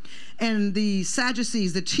time. And the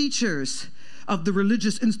Sadducees, the teachers of the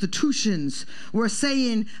religious institutions, were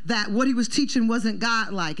saying that what he was teaching wasn't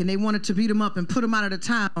God-like, and they wanted to beat him up and put him out of the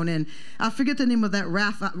town. And I forget the name of that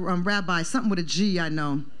rabbi, something with a G, I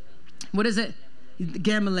know. What is it?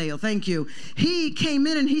 Gamaliel, thank you. He came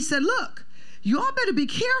in and he said, look, you all better be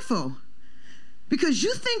careful, because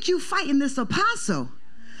you think you fighting this apostle,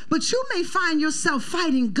 but you may find yourself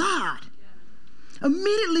fighting God.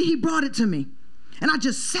 Immediately he brought it to me, and I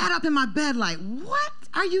just sat up in my bed like, what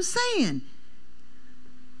are you saying?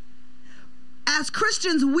 As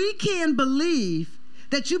Christians, we can believe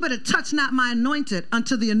that you better touch not my anointed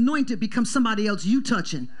until the anointed becomes somebody else you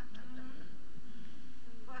touching.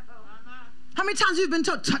 How many times have you been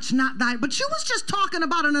told, touch not thy, but you was just talking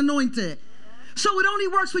about an anointed. So it only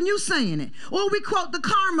works when you saying it. Or we quote the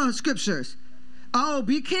karma scriptures. Oh,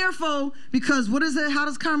 be careful, because what is it? How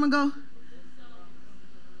does karma go?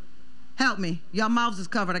 Help me. Y'all mouths is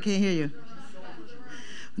covered. I can't hear you.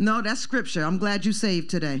 No, that's scripture. I'm glad you saved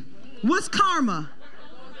today. What's karma?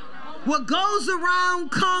 What goes around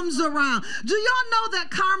comes around. Do y'all know that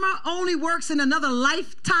karma only works in another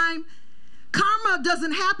lifetime? Karma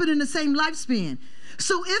doesn't happen in the same lifespan.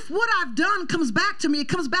 So if what I've done comes back to me, it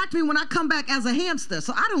comes back to me when I come back as a hamster.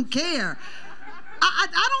 So I don't care. I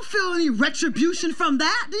don't feel any retribution from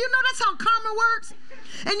that. Do you know that's how karma works?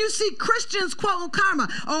 And you see Christians quoting karma.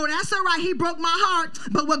 Oh, that's all right. He broke my heart.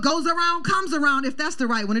 But what goes around comes around, if that's the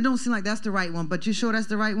right one. It don't seem like that's the right one. But you sure that's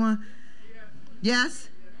the right one? Yes?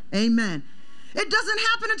 Amen. It doesn't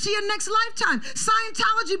happen until your next lifetime.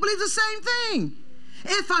 Scientology believes the same thing.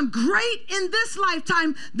 If I'm great in this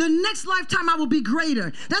lifetime, the next lifetime I will be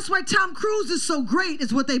greater. That's why Tom Cruise is so great,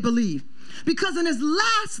 is what they believe. Because in his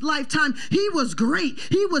last lifetime, he was great.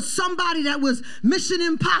 He was somebody that was Mission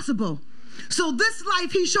Impossible. So this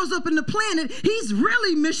life, he shows up in the planet, he's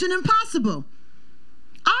really Mission Impossible.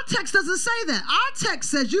 Our text doesn't say that. Our text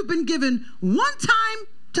says you've been given one time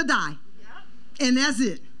to die. And that's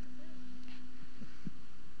it.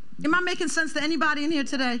 Am I making sense to anybody in here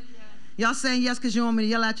today? Y'all saying yes because you want me to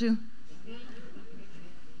yell at you?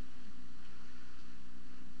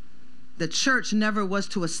 The church never was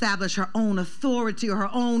to establish her own authority or her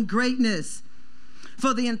own greatness.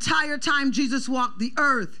 For the entire time Jesus walked the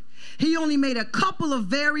earth, he only made a couple of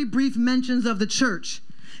very brief mentions of the church.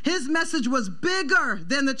 His message was bigger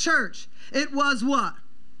than the church. It was what?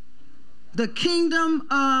 The kingdom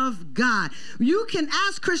of God. You can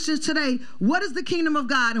ask Christians today, what is the kingdom of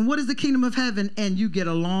God and what is the kingdom of heaven? And you get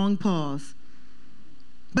a long pause.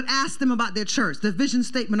 But ask them about their church, the vision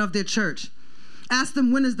statement of their church. Ask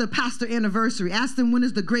them, when is the pastor anniversary? Ask them, when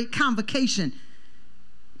is the great convocation?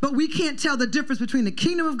 But we can't tell the difference between the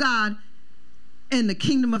kingdom of God and the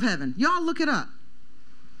kingdom of heaven. Y'all look it up.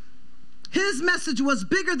 His message was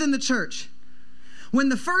bigger than the church. When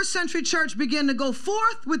the first century church began to go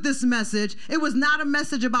forth with this message, it was not a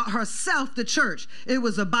message about herself, the church. It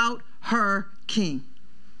was about her king.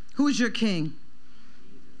 Who's your king?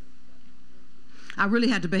 I really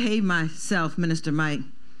had to behave myself, Minister Mike,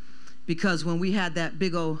 because when we had that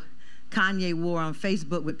big old Kanye war on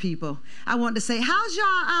Facebook with people, I wanted to say, how's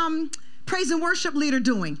y'all praise and worship leader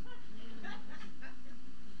doing?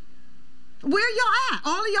 Where y'all at?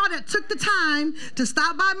 All of y'all that took the time to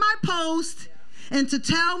stop by my post and to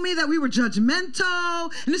tell me that we were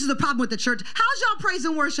judgmental. And this is the problem with the church. How's y'all praise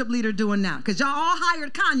and worship leader doing now? Because y'all all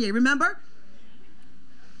hired Kanye, remember?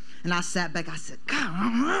 And I sat back, I said,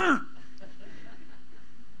 God.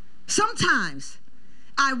 Sometimes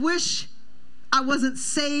I wish I wasn't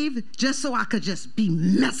saved just so I could just be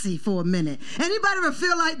messy for a minute. Anybody ever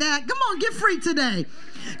feel like that? Come on, get free today.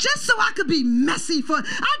 Just so I could be messy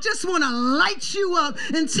I just want to light you up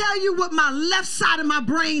and tell you what my left side of my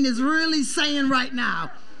brain is really saying right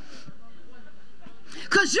now.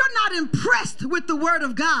 Because you're not impressed with the word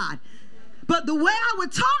of God. But the way I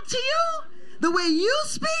would talk to you, the way you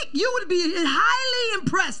speak, you would be highly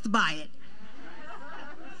impressed by it.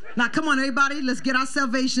 Now, come on, everybody. Let's get our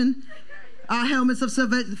salvation, our helmets of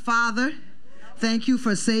salvation. Father, thank you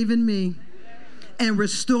for saving me and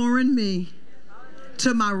restoring me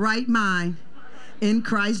to my right mind in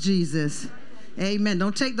Christ Jesus. Amen.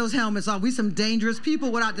 Don't take those helmets off. We some dangerous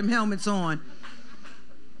people without them helmets on.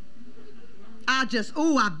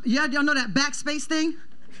 Y'all know that backspace thing?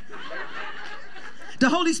 The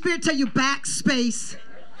Holy Spirit tell you backspace,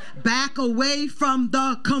 back away from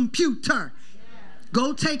the computer.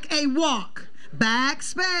 Go take a walk.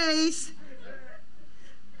 Backspace.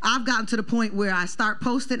 I've gotten to the point where I start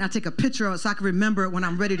posting, I take a picture of it so I can remember it when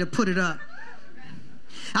I'm ready to put it up.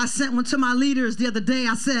 I sent one to my leaders the other day.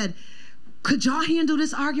 I said, could y'all handle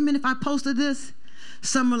this argument if I posted this?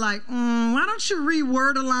 Some were like, why don't you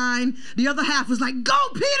reword a line? The other half was like, go,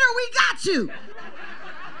 Peter, we got you.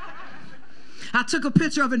 I took a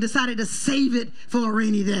picture of it and decided to save it for a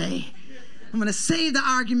rainy day. I'm going to save the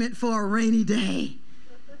argument for a rainy day.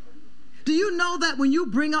 Do you know that when you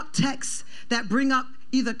bring up texts that bring up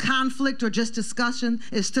either conflict or just discussion,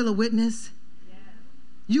 is still a witness?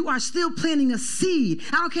 You are still planting a seed.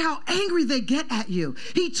 I don't care how angry they get at you.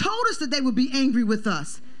 He told us that they would be angry with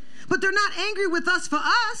us. But they're not angry with us for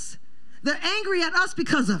us. They're angry at us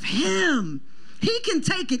because of him. He can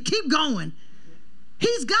take it. Keep going.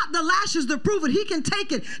 He's got the lashes to prove it. He can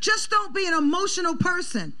take it. Just don't be an emotional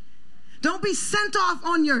person. Don't be sent off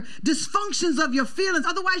on your dysfunctions of your feelings.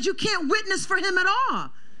 Otherwise, you can't witness for him at all.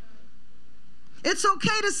 It's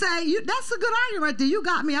okay to say, that's a good argument right there. You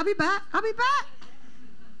got me. I'll be back.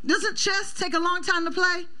 Doesn't chess take a long time to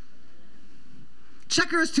play?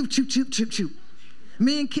 Checkers, choop, choop, choop, choop, choop.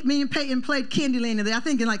 Me and Peyton played Candyland today. I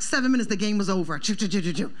think in like 7 minutes the game was over. Choop, choop, choop,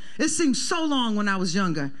 choop, choop. It seemed so long when I was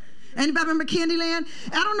younger. Anybody remember Candyland?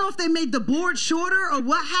 I don't know if they made the board shorter or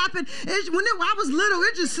what happened. When I was little,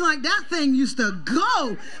 it just seemed like that thing used to go.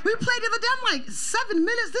 We played the other day, I'm like, 7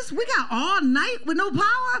 minutes? We got all night with no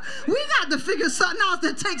power? We got to figure something out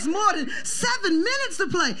that takes more than 7 minutes to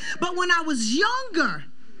play. But when I was younger,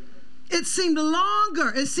 it seemed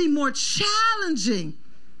longer. It seemed more challenging.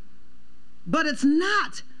 But it's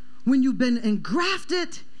not when you've been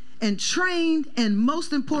engrafted and trained and,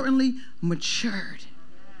 most importantly, matured.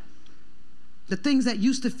 The things that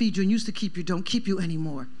used to feed you and used to keep you don't keep you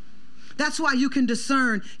anymore. That's why you can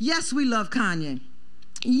discern, yes, we love Kanye.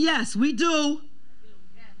 Yes, we do.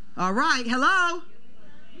 All right, hello?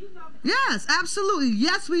 Yes, absolutely.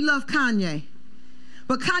 Yes, we love Kanye.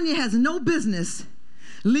 But Kanye has no business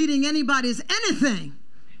leading anybody's anything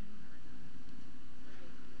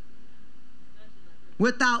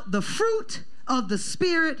without the fruit of the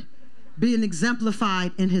Spirit being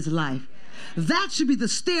exemplified in his life. That should be the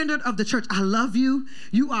standard of the church. I love you.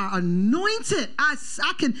 You are anointed. I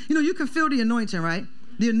can, you can feel the anointing, right?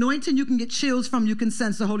 The anointing you can get chills from. You can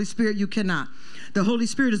sense the Holy Spirit. You cannot. The Holy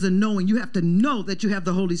Spirit is a knowing. You have to know that you have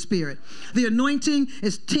the Holy Spirit. The anointing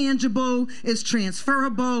is tangible. It's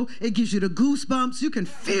transferable. It gives you the goosebumps. You can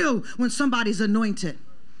feel when somebody's anointed.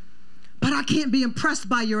 But I can't be impressed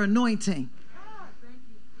by your anointing.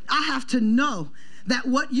 I have to know that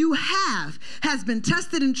what you have has been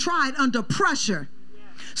tested and tried under pressure,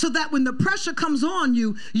 so that when the pressure comes on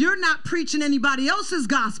you, you're not preaching anybody else's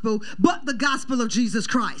gospel, but the gospel of Jesus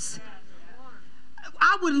Christ.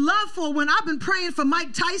 I would love for, when I've been praying for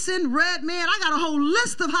Mike Tyson, Red Man, I got a whole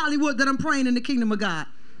list of Hollywood that I'm praying in the kingdom of God.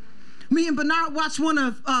 Me and Bernard watched one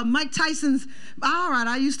of Mike Tyson's. All right,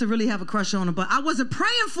 I used to really have a crush on him, but I wasn't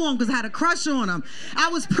praying for him because I had a crush on him. I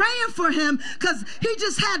was praying for him because he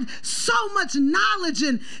just had so much knowledge,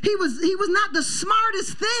 and he was not the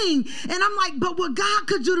smartest thing. And I'm like, but what God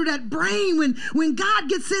could do to that brain when God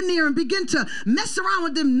gets in there and begin to mess around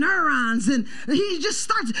with them neurons, and he just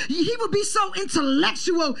starts. He would be so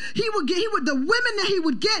intellectual. The women that he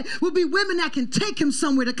would get would be women that can take him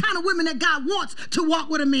somewhere. The kind of women that God wants to walk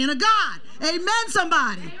with a man of God. Amen,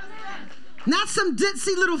 somebody. Not some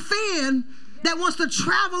ditzy little fan that wants to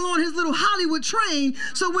travel on his little Hollywood train,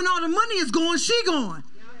 so when all the money is gone, she gone.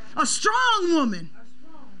 A strong woman.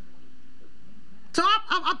 So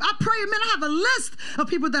I pray, man, I have a list of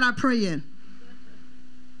people that I pray in.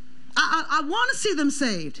 I want to see them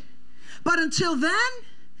saved. But until then,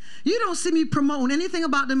 you don't see me promoting anything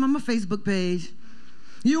about them on my Facebook page.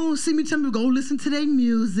 You don't see me telling them to go listen to their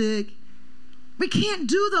music. We can't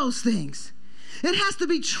do those things. It has to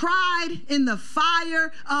be tried in the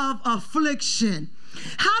fire of affliction.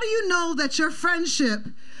 How do you know that your friendship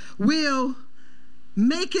will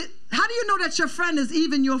make it? How do you know that your friend is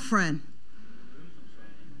even your friend?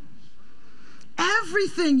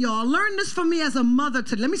 Everything, y'all. Learn this from me as a mother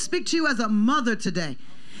today. Let me speak to you as a mother today.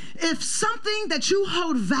 If something that you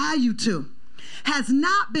hold value to has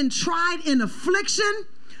not been tried in affliction,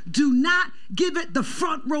 do not give it the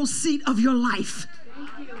front row seat of your life.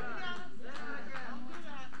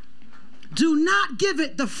 Do not give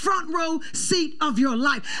it the front row seat of your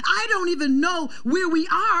life. I don't even know where we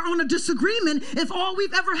are on a disagreement if all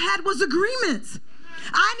we've ever had was agreements.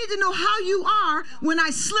 I need to know how you are when I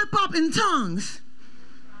slip up in tongues.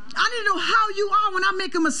 I need to know how you are when I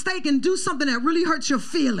make a mistake and do something that really hurts your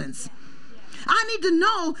feelings. I need to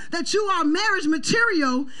know that you are marriage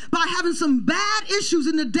material by having some bad issues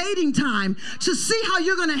in the dating time to see how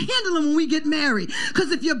you're going to handle them when we get married.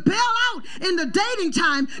 Because if you bail out in the dating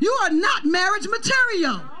time, you are not marriage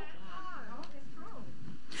material.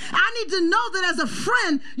 I need to know that as a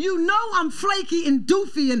friend, you know I'm flaky and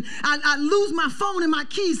doofy, and I lose my phone and my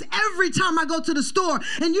keys every time I go to the store,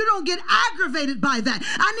 and you don't get aggravated by that.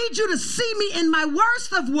 I need you to see me in my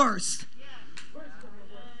worst of worst.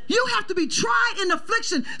 You have to be tried in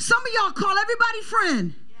affliction. Some of y'all call everybody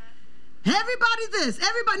friend. Everybody this,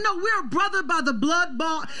 everybody. No, we're a brother by the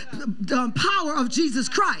blood-bought power of Jesus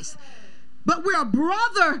Christ. But we're a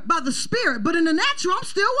brother by the Spirit. But in the natural, I'm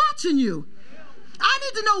still watching you. I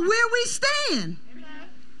need to know where we stand.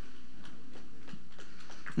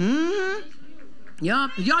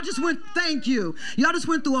 Y'all just went, thank you. Y'all just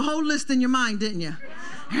went through a whole list in your mind, didn't you?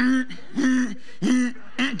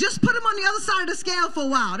 Just put them on the other side of the scale for a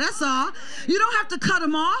while. That's all. You don't have to cut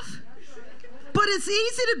them off. But it's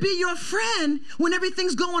easy to be your friend when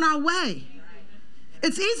everything's going our way.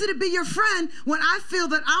 It's easy to be your friend when I feel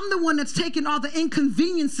that I'm the one that's taking all the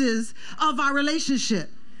inconveniences of our relationship.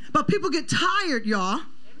 But people get tired, y'all,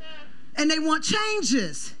 and they want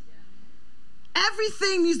changes.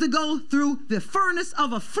 Everything needs to go through the furnace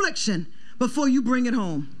of affliction before you bring it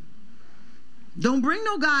home. Don't bring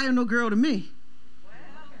no guy or no girl to me.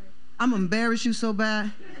 I'm going to embarrass you so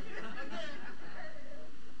bad.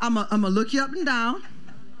 I'm going to look you up and down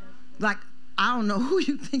like I don't know who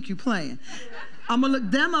you think you're playing. I'm going to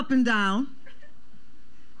look them up and down,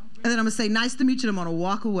 and then I'm going to say, nice to meet you, and I'm going to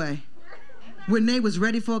walk away. When they was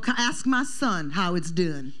ready for ask my son how it's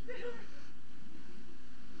done.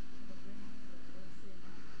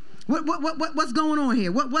 What's going on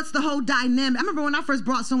here? What's the whole dynamic? I remember when I first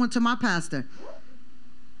brought someone to my pastor.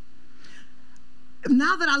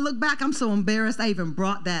 Now that I look back, I'm so embarrassed I even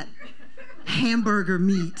brought that hamburger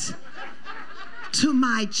meat to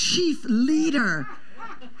my chief leader.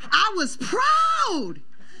 I was proud.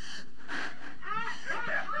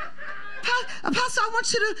 Pastor, I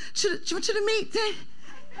want you to meet.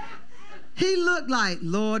 He looked like,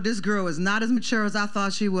 Lord, this girl is not as mature as I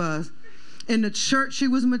thought she was. In the church, she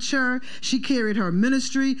was mature. She carried her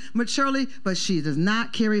ministry maturely, but she does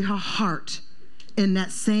not carry her heart in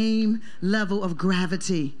that same level of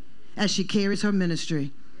gravity as she carries her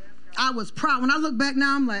ministry. I was proud. When I look back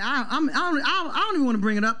now, I'm like, I don't even want to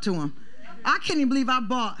bring it up to him. I can't even believe I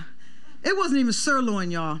bought. It wasn't even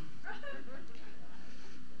sirloin, y'all.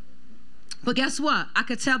 But guess what? I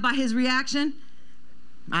could tell by his reaction,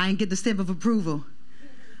 I ain't get the stamp of approval.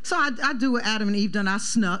 So I do what Adam and Eve done. I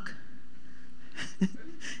snuck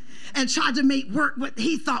and tried to make work what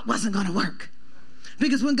he thought wasn't going to work.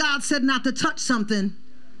 Because when God said not to touch something,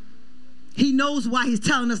 he knows why he's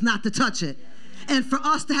telling us not to touch it. And for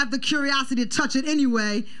us to have the curiosity to touch it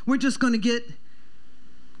anyway, we're just going to get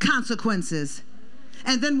consequences.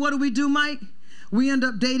 And then what do, Mike? We end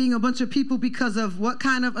up dating a bunch of people because of what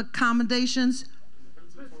kind of accommodations?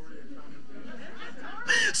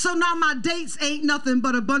 So now my dates ain't nothing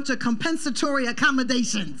but a bunch of compensatory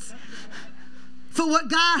accommodations for what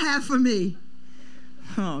God had for me.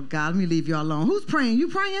 Oh, God, let me leave y'all alone. Who's praying? You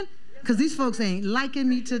praying? Because these folks ain't liking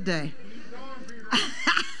me today.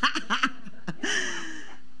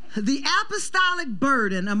 The apostolic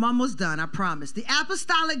burden, I'm almost done, I promise. The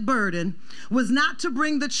apostolic burden was not to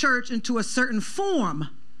bring the church into a certain form,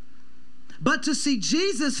 but to see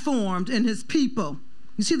Jesus formed in his people.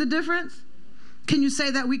 You see the difference? Can you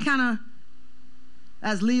say that we kind of,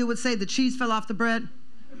 as Leah would say, the cheese fell off the bread?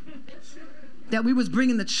 That we was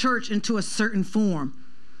bringing the church into a certain form.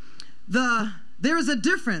 There is a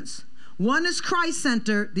difference. One is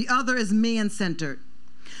Christ-centered, the other is man-centered.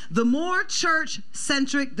 The more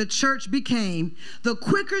church-centric the church became, the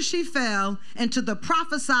quicker she fell into the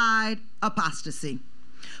prophesied apostasy.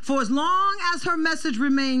 For as long as her message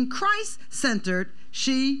remained Christ-centered,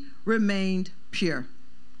 she remained pure.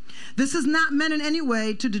 This is not meant in any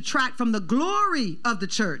way to detract from the glory of the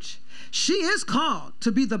church. She is called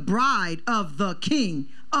to be the bride of the King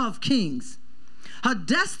of Kings. Her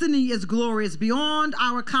destiny is glorious beyond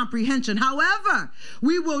our comprehension. However,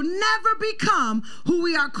 we will never become who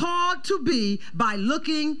we are called to be by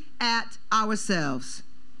looking at ourselves.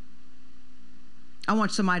 I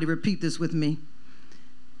want somebody to repeat this with me.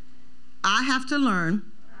 I have to learn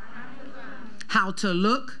how to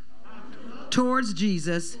look towards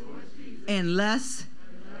Jesus and less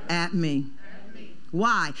at me.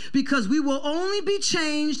 Why? Because we will only be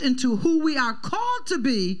changed into who we are called to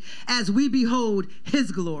be as we behold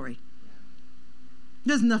his glory.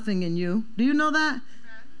 There's nothing in you. Do you know that?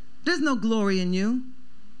 There's no glory in you.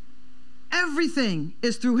 Everything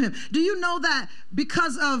is through him. Do you know that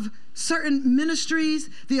because of certain ministries,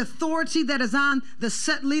 the authority that is on the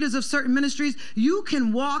set leaders of certain ministries, you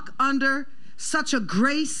can walk under such a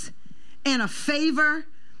grace and a favor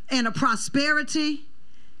and a prosperity?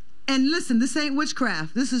 And listen, this ain't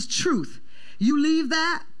witchcraft. This is truth. You leave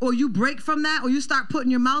that, or you break from that, or you start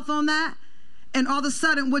putting your mouth on that, and all of a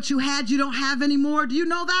sudden what you had, you don't have anymore. Do you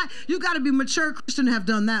know that? You got to be a mature Christian to have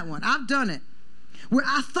done that one. I've done it. Where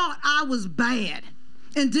I thought I was bad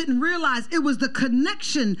and didn't realize it was the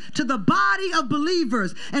connection to the body of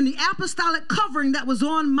believers and the apostolic covering that was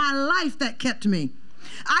on my life that kept me.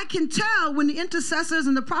 I can tell when the intercessors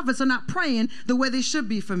and the prophets are not praying the way they should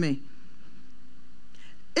be for me.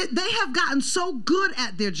 They have gotten so good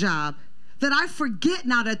at their job that I forget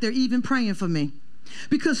now that they're even praying for me.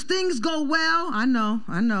 Because things go well, I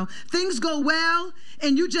know. Things go well,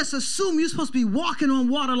 and you just assume you're supposed to be walking on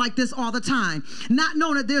water like this all the time, not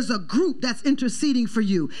knowing that there's a group that's interceding for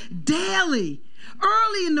you daily,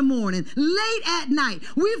 early in the morning, late at night.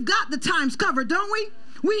 We've got the times covered, don't we?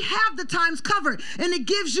 We have the times covered, and it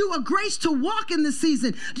gives you a grace to walk in this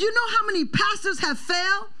season. Do you know how many pastors have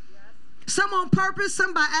failed? Some on purpose,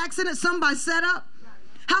 some by accident, some by setup.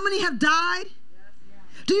 How many have died?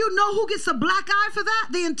 Do you know who gets a black eye for that?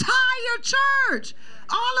 The entire church.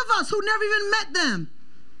 All of us who never even met them.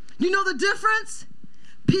 You know the difference?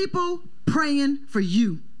 People praying for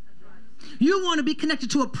you. You want to be connected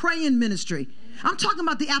to a praying ministry. I'm talking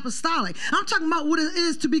about the apostolic. I'm talking about what it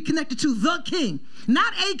is to be connected to the king,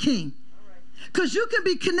 not a king. Because you can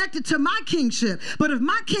be connected to my kingship, but if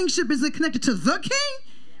my kingship isn't connected to the king,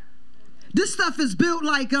 this stuff is built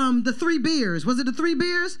like the Three Bears. Was it the Three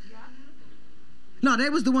Bears? No, they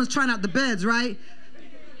was the ones trying out the beds, right?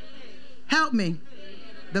 Help me.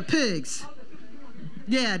 The pigs.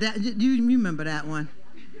 Yeah, that you remember that one.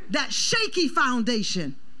 That shaky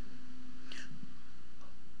foundation.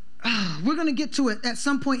 We're going to get to it at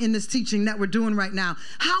some point in this teaching that we're doing right now.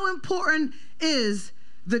 How important is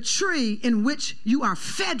the tree in which you are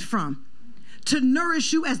fed from to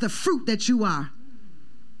nourish you as the fruit that you are?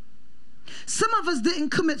 Some of us didn't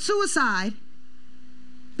commit suicide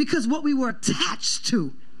because what we were attached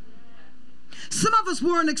to. Some of us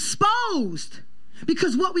weren't exposed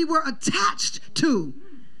because what we were attached to.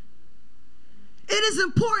 It is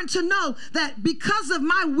important to know that because of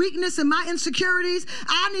my weakness and my insecurities,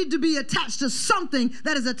 I need to be attached to something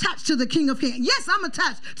that is attached to the King of Kings. Yes, I'm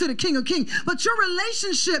attached to the King of Kings, but your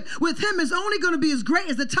relationship with him is only going to be as great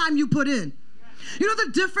as the time you put in. You know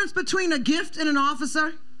the difference between a gift and an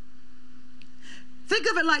officer? Think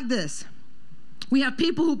of it like this. We have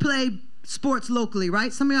people who play sports locally,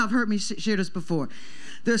 right? Some of y'all have heard me share this before.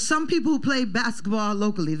 There's some people who play basketball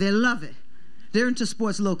locally. They love it. They're into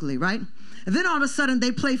sports locally, right? And then all of a sudden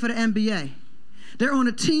they play for the NBA. They're on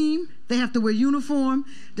a team. They have to wear uniform.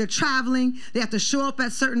 They're traveling. They have to show up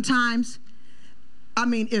at certain times. I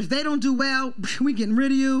mean, if they don't do well, we getting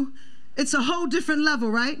rid of you. It's a whole different level,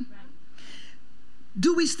 right?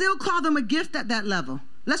 Do we still call them a gift at that level?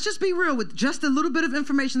 Let's just be real with just a little bit of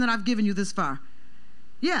information that I've given you this far.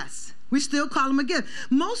 Yes, we still call them a gift.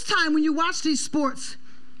 Most time when you watch these sports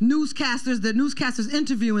newscasters, the newscasters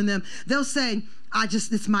interviewing them, they'll say,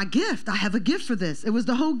 it's my gift. I have a gift for this. It was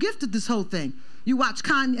the whole gift of this whole thing. You watch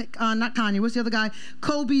Kanye, not Kanye, what's the other guy?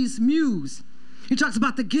 Kobe's Muse. He talks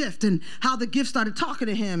about the gift and how the gift started talking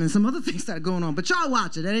to him and some other things started going on. But y'all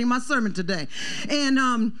watch it. That ain't my sermon today.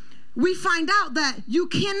 And we find out that you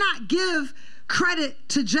cannot give credit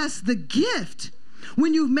to just the gift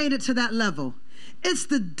when you've made it to that level. It's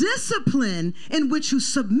the discipline in which you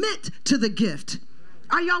submit to the gift.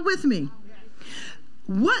 Are y'all with me?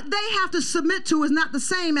 What they have to submit to is not the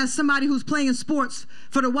same as somebody who's playing sports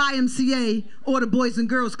for the YMCA or the Boys and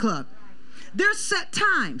Girls Club. There's set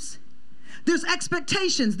times. There's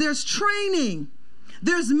expectations. There's training.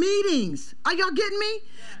 There's meetings. Are y'all getting me?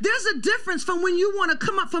 There's a difference from when you want to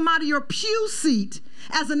come up from out of your pew seat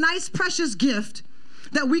as a nice, precious gift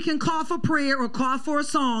that we can call for prayer or call for a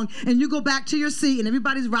song, and you go back to your seat and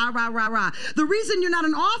everybody's rah, rah, rah, rah. The reason you're not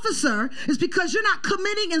an officer is because you're not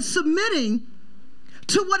committing and submitting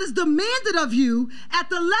to what is demanded of you at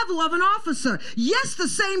the level of an officer. Yes, the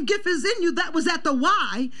same gift is in you that was at the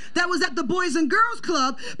Y, that was at the Boys and Girls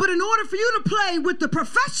Club, but in order for you to play with the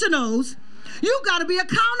professionals, you got to be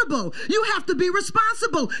accountable. You have to be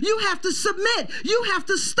responsible. You have to submit. You have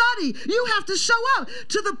to study. You have to show up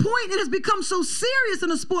to the point it has become so serious in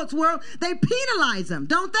the sports world, they penalize them,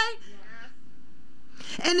 don't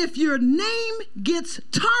they? And if your name gets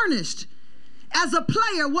tarnished as a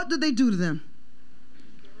player, what do they do to them?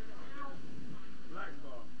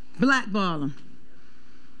 Blackball them.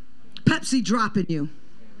 Pepsi dropping you.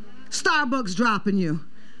 Starbucks dropping you.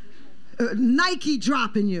 Nike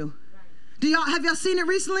dropping you. Have y'all seen it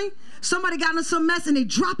recently? Somebody got into some mess and they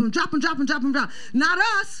drop them. Not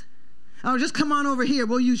us. Oh, just come on over here.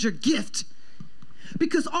 We'll use your gift.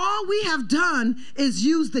 Because all we have done is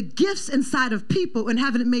use the gifts inside of people and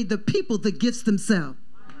haven't made the people the gifts themselves.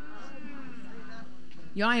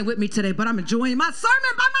 Y'all ain't with me today, but I'm enjoying my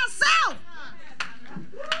sermon by myself.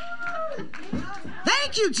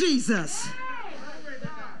 Thank you, Jesus.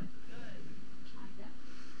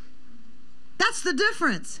 That's the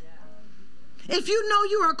difference. If you know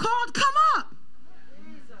you are called, come up.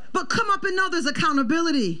 But come up and know there's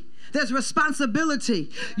accountability. There's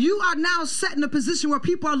responsibility. You are now set in a position where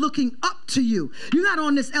people are looking up to you. You're not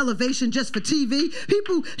on this elevation just for TV.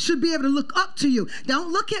 People should be able to look up to you.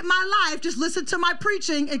 Don't look at my life. Just listen to my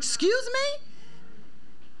preaching. Excuse me?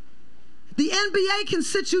 The NBA can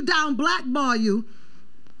sit you down, blackball you.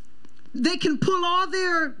 They can pull all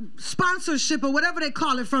their sponsorship or whatever they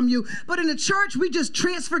call it from you. But in the church, we just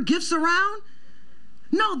transfer gifts around.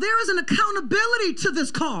 No, there is an accountability to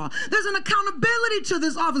this call. There's an accountability to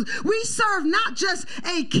this office. We serve not just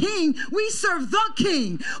a king. We serve the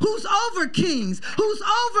king who's over kings, who's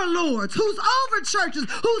over lords, who's over churches,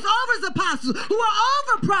 who's over apostles, who are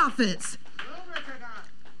over prophets.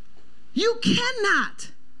 You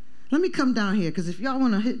cannot. Let me come down here, because if y'all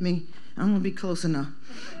want to hit me, I'm going to be close enough.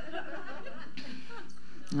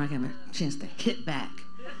 I have a chance to hit back.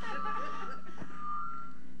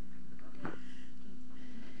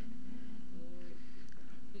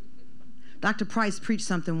 Dr. Price preached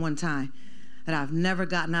something one time that I've never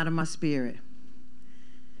gotten out of my spirit.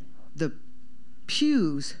 The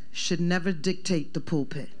pews should never dictate the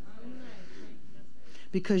pulpit.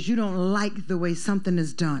 Because you don't like the way something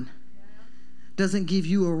is done doesn't give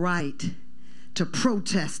you a right to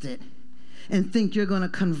protest it and think you're going to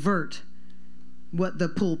convert what the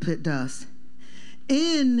pulpit does.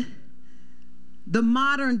 In the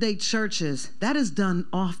modern day churches, that is done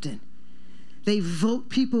often. They vote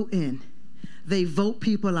people in. They vote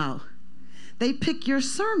people out. They pick your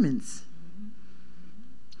sermons.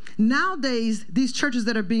 Nowadays, these churches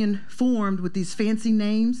that are being formed with these fancy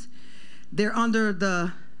names, they're under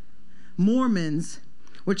the Mormons,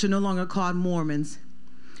 which are no longer called Mormons.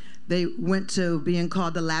 They went to being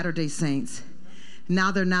called the Latter-day Saints.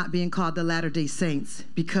 Now they're not being called the Latter-day Saints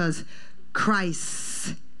because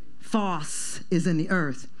Christ's Phos is in the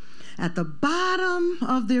earth. At the bottom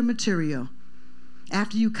of their material,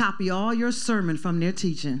 after you copy all your sermon from their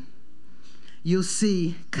teaching, you'll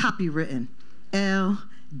see copywritten LDS.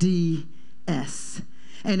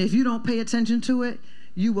 And if you don't pay attention to it,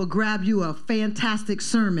 you will grab you a fantastic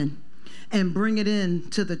sermon and bring it in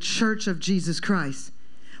to the Church of Jesus Christ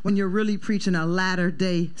when you're really preaching a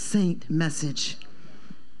Latter-day Saint message.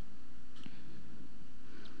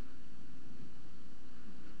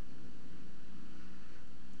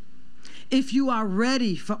 If you are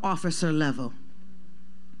ready for officer level,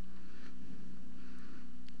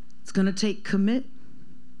 It's going to take commit,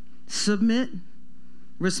 submit,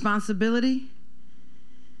 responsibility.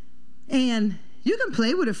 And you can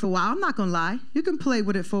play with it for a while. I'm not going to lie. You can play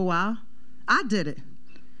with it for a while. I did it.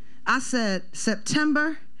 I said,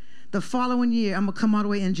 September, the following year, I'm going to come all the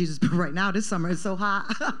way in Jesus. But right now, this summer is so hot.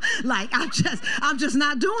 Like, I'm just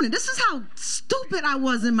not doing it. This is how stupid I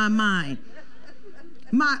was in my mind.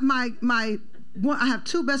 I have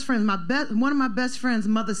two best friends. One of my best friends'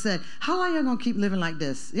 mother said, how long y'all going to keep living like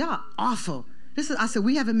this? Y'all awful. I said,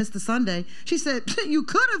 we haven't missed a Sunday. She said, you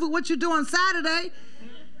could have with what you do on Saturday.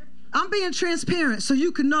 I'm being transparent so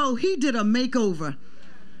you can know he did a makeover.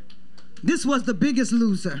 This was The Biggest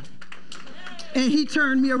Loser. And he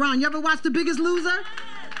turned me around. You ever watch The Biggest Loser?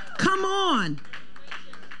 Come on.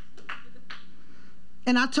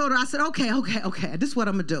 And I told her, I said, okay, this is what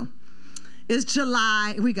I'm going to do. It's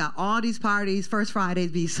July. We got all these parties. First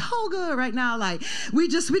Fridays be so good right now. Like, we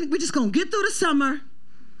just going to get through the summer.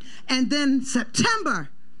 And then September,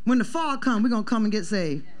 when the fall comes, we're going to come and get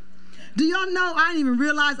saved. Do y'all know I didn't even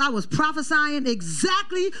realize I was prophesying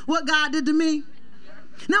exactly what God did to me?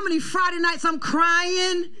 Now, how many Friday nights I'm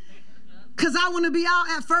crying because I want to be out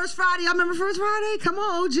at First Friday. I remember First Friday? Come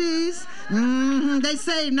on, OGs. They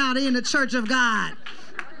say now they in the church of God.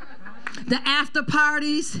 The after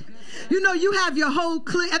parties. You know, you have your whole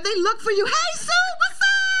clique. And they look for you. Hey, Sue, what's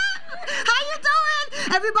up? How you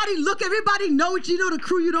doing? Everybody know what you know, the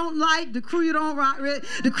crew you don't like, the crew you don't rock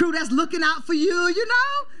with, the crew that's looking out for you, you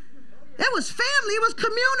know? It was family. It was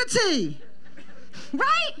community.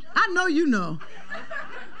 Right? I know you know.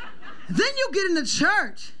 Then you get in the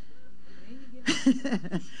church.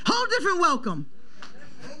 Whole different welcome.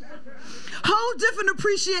 Whole different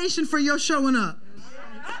appreciation for your showing up.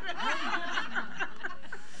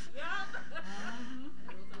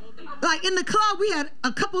 Like in the club, we had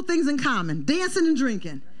a couple things in common, dancing and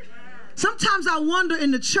drinking. Sometimes I wonder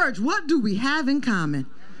in the church, what do we have in common?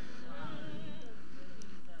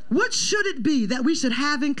 What should it be that we should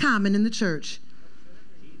have in common in the church?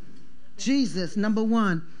 Jesus, number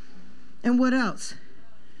one. And what else?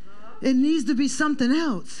 It needs to be something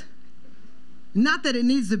else. Not that it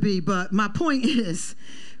needs to be, but my point is,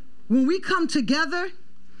 when we come together,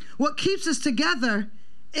 what keeps us together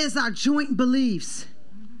is our joint beliefs.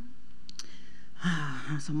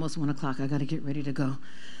 It's almost 1 o'clock. I got to get ready to go.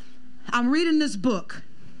 I'm reading this book.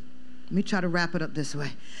 Let me try to wrap it up this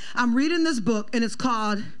way. I'm reading this book, and it's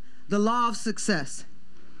called The Law of Success.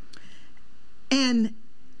 And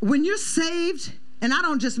when you're saved, and I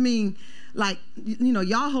don't just mean like, you know,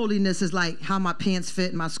 y'all holiness is like how my pants fit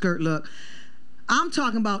and my skirt look. I'm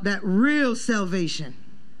talking about that real salvation.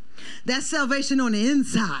 That salvation on the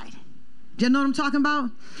inside. Do you know what I'm talking about?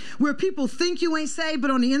 Where people think you ain't saved, but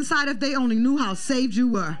on the inside, if they only knew how saved you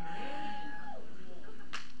were.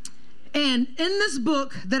 And in this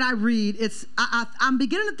book that I read, I'm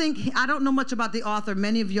beginning to think, I don't know much about the author.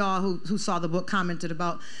 Many of y'all who saw the book commented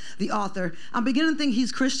about the author. I'm beginning to think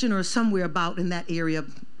he's Christian or somewhere about in that area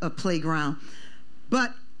of playground.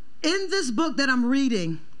 But in this book that I'm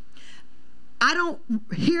reading, I don't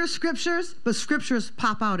hear scriptures, but scriptures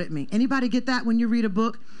pop out at me. Anybody get that when you read a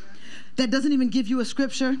book that doesn't even give you a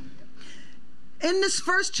scripture? In this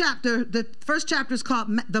first chapter, the first chapter is called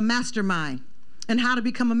The Mastermind. And how to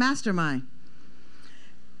become a mastermind.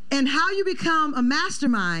 And how you become a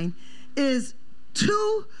mastermind is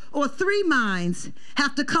 2 or 3 minds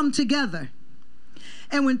have to come together.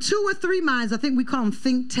 And when 2 or 3 minds, I think we call them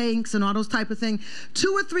think tanks and all those type of things,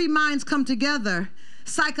 2 or 3 minds come together,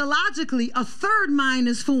 psychologically, a third mind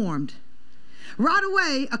is formed. Right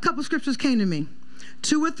away, a couple scriptures came to me.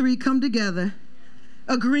 2 or 3 come together,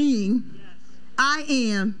 agreeing, I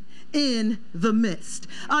am in the midst.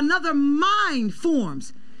 Another mind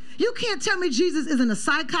forms. You can't tell me Jesus isn't a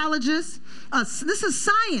psychologist. This is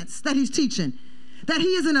science that he's teaching. That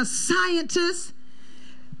he isn't a scientist.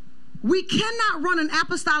 We cannot run an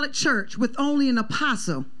apostolic church with only an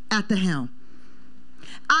apostle at the helm.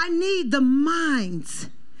 I need the minds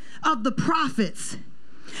of the prophets.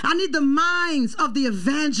 I need the minds of the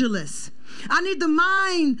evangelists. I need the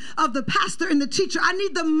mind of the pastor and the teacher. I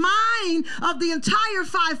need the mind of the entire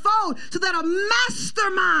fivefold so that a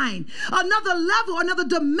mastermind, another level, another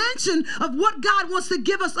dimension of what God wants to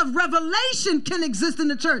give us of revelation can exist in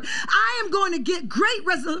the church. I am going to get great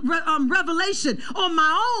revelation on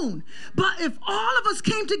my own. But if all of us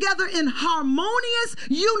came together in harmonious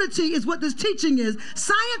unity is what this teaching is.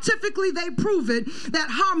 Scientifically, they prove it, that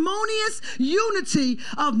harmonious unity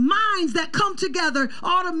of minds that come together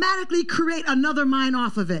automatically create another mind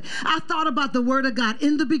off of it. I thought about the word of God.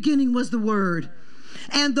 In the beginning was the word.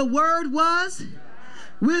 And the word was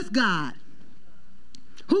with God.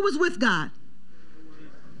 Who was with God?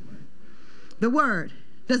 The Word.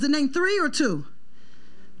 Does it name 3 or 2?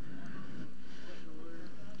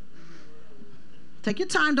 Take your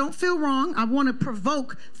time. Don't feel wrong. I want to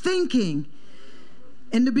provoke thinking.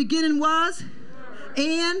 In the beginning was,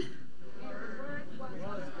 and.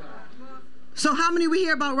 So how many we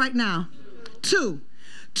hear about right now? 2.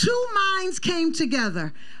 2 minds came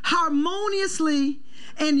together harmoniously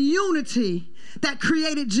in unity that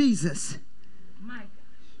created Jesus.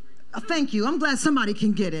 Thank you. I'm glad somebody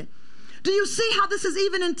can get it. Do you see how this is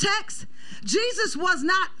even in text? Jesus was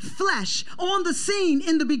not flesh on the scene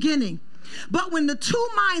in the beginning. But when the 2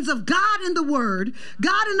 minds of God and the Word,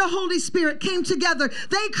 God and the Holy Spirit came together,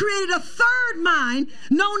 they created a 3rd mind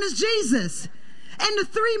known as Jesus. And the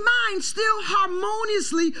 3 minds still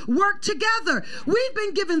harmoniously work together. We've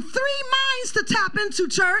been given 3 minds to tap into,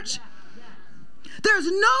 church. There's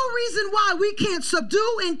no reason why we can't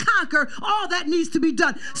subdue and conquer all that needs to be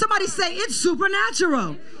done. Somebody say, it's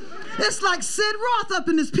supernatural. It's like Sid Roth up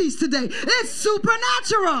in this piece today. It's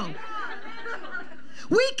supernatural.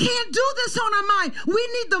 We can't do this on our mind. We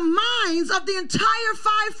need the minds of the entire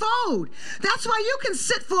fivefold. That's why you can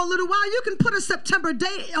sit for a little while. You can put a September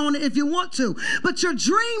date on it if you want to. But your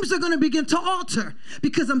dreams are going to begin to alter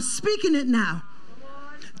because I'm speaking it now.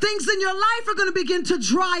 Things in your life are going to begin to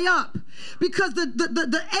dry up because the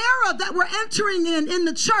era that we're entering in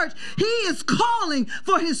the church, he is calling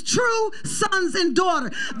for his true sons and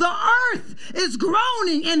daughters. The earth is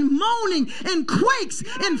groaning and moaning and quakes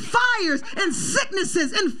and fires and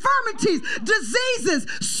sicknesses, infirmities, diseases,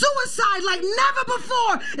 suicide like never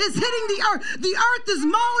before is hitting the earth. The earth is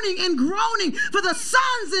moaning and groaning for the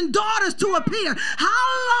sons and daughters to appear.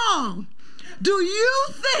 How long do you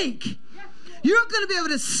think you're going to be able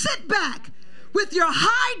to sit back with your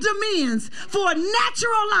high demands for a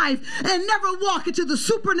natural life and never walk into the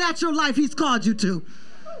supernatural life he's called you to?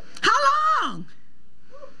 How long?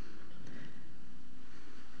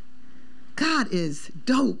 God is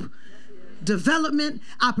dope. Development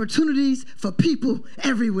opportunities for people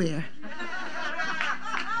everywhere.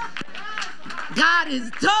 God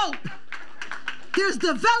is dope. There's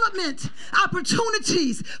development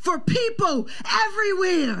opportunities for people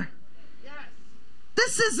everywhere.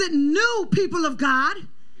 This isn't new, people of God.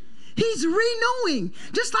 He's renewing,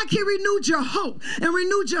 just like he renewed your hope and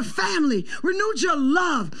renewed your family, renewed your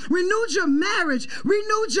love, renewed your marriage,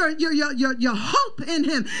 renewed your hope in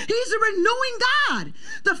him. He's a renewing God.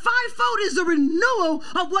 The fivefold is a renewal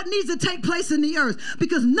of what needs to take place in the earth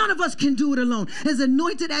because none of us can do it alone. As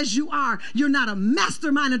anointed as you are, you're not a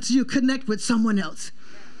mastermind until you connect with someone else.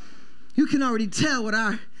 You can already tell what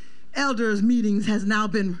our elders meetings has now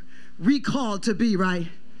been recalled to be, right?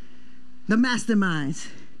 The masterminds.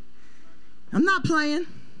 I'm not playing.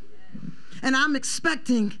 And I'm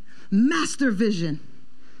expecting master vision.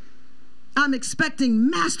 I'm expecting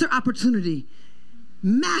master opportunity,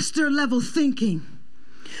 master level thinking,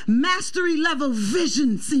 mastery level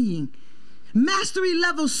vision seeing, mastery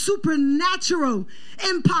level supernatural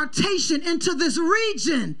impartation into this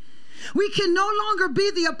region. We can no longer be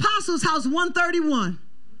the Apostles' House 131.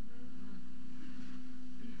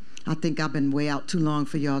 I think I've been way out too long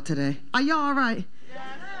for y'all today. Are y'all all right?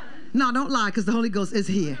 No, don't lie, because the Holy Ghost is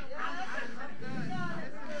here.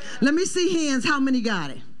 Let me see hands, how many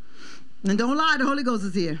got it? And don't lie, the Holy Ghost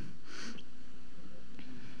is here.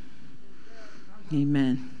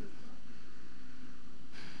 Amen.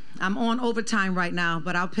 I'm on overtime right now,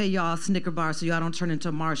 but I'll pay y'all a Snicker bar so y'all don't turn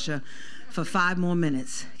into Marsha for 5 more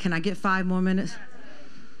minutes. Can I get 5 more minutes?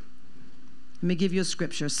 Let me give you a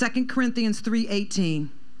scripture. 2 Corinthians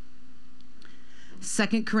 3:18.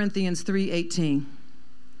 2 Corinthians 3:18.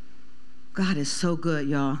 God is so good,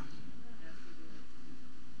 y'all.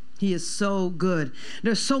 He is so good.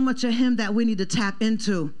 There's so much of him that we need to tap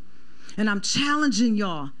into. And I'm challenging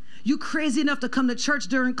y'all. You crazy enough to come to church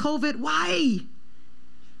during COVID? Why?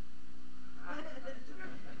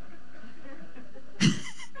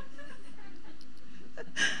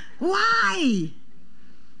 Why?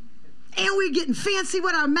 And we're getting fancy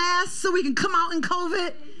with our masks so we can come out in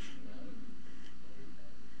COVID?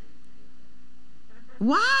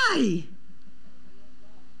 Why?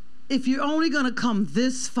 If you're only going to come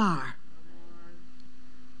this far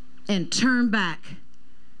and turn back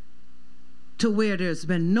to where there's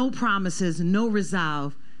been no promises, no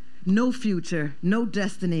resolve, no future, no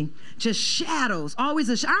destiny, just shadows.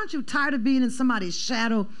 Always aren't you tired of being in somebody's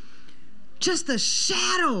shadow? Just a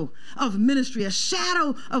shadow of ministry, a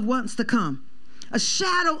shadow of what's to come, a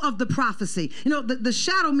shadow of the prophecy. You know, the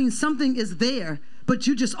shadow means something is there, but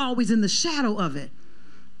you're just always in the shadow of it.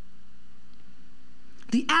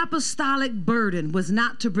 The apostolic burden was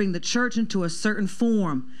not to bring the church into a certain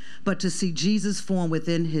form, but to see Jesus form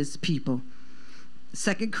within his people.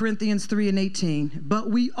 2 Corinthians 3:18. But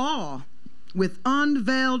we all with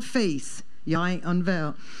unveiled face, y'all ain't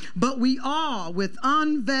unveiled, but we all with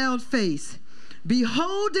unveiled face,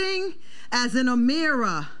 beholding as in a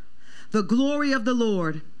mirror the glory of the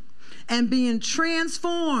Lord, and being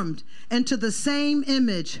transformed into the same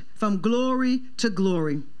image from glory to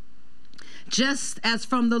glory, just as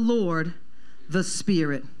from the Lord, the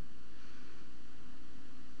Spirit.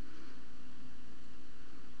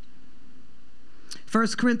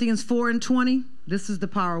 First Corinthians 4:20. This is the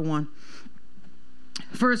power one.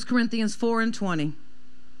 1 Corinthians 4:20.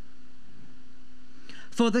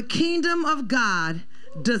 For the kingdom of God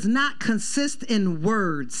does not consist in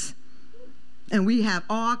words. And we have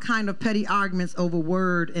all kind of petty arguments over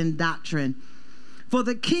word and doctrine. For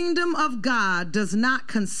the kingdom of God does not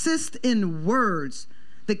consist in words.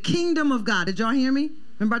 The kingdom of God. Did y'all hear me?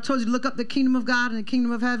 Remember I told you to look up the kingdom of God and the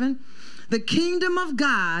kingdom of heaven? The kingdom of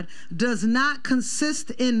God does not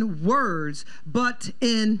consist in words, but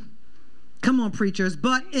in, come on preachers,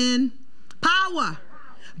 but in power.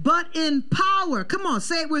 But in power. Come on,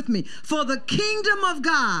 say it with me. For the kingdom of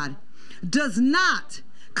God does not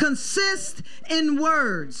consist in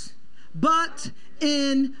words, but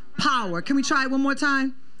in power. Can we try it one more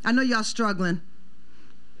time? I know y'all struggling.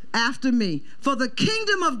 After me. For the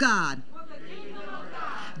kingdom of God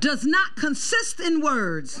does not consist in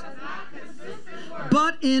words,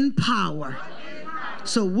 but in power.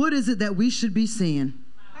 So what is it that we should be seeing?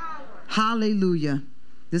 Hallelujah.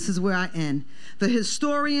 This is where I end. The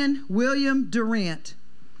historian William Durant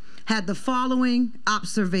had the following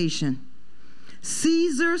observation.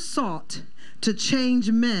 Caesar sought to change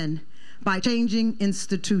men by changing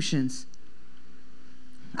institutions.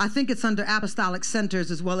 I think it's under Apostolic Centers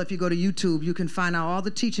as well. If you go to YouTube, you can find out all the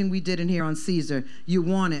teaching we did in here on Caesar. You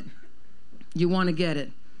want it. You want to get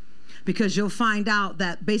it. Because you'll find out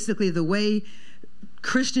that basically the way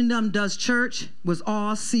Christendom does church was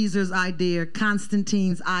all Caesar's idea,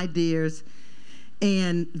 Constantine's ideas,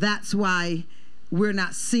 and that's why we're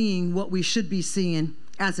not seeing what we should be seeing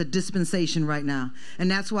as a dispensation right now. And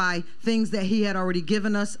that's why things that he had already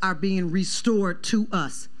given us are being restored to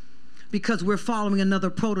us, because we're following another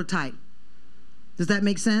prototype. Does that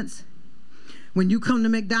make sense? When you come to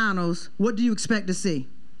McDonald's, what do you expect to see?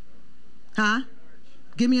 Huh?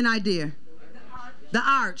 Give me an idea. The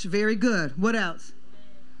arch, very good. What else?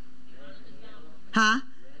 Huh?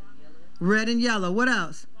 Red and yellow. What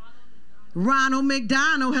else? Ronald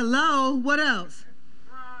McDonald. Hello. What else?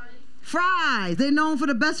 Fries. They're known for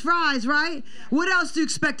the best fries, right? What else do you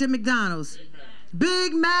expect at McDonald's?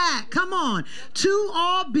 Big Mac. Come on. 2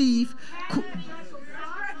 all beef.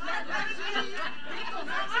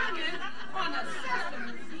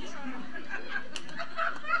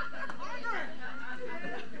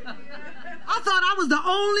 I thought I was the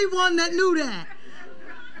only one that knew that.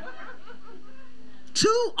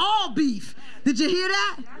 2 all beef. Did you hear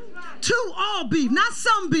that? 2 all beef, not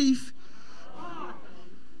some beef.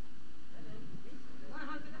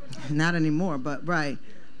 Not anymore, but right.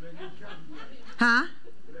 Huh?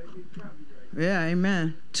 Yeah,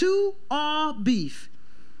 amen. 2 all beef.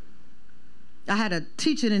 I had a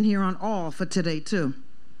teaching in here on all for today too.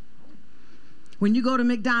 When you go to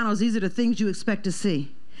McDonald's, these are the things you expect to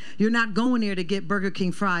see. You're not going there to get Burger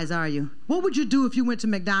King fries, are you? What would you do if you went to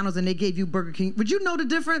McDonald's and they gave you Burger King? Would you know the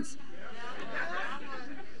difference?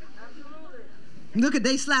 Look at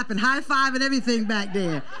they slapping high five and everything back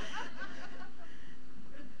there.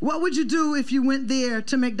 What would you do if you went there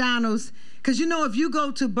to McDonald's? Because you know if you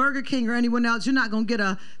go to Burger King or anyone else, you're not going to get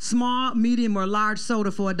a small, medium, or large soda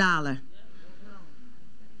for $1.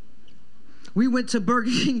 We went to Burger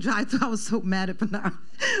King drive-thru. I was so mad at Bernard.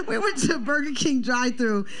 We went to Burger King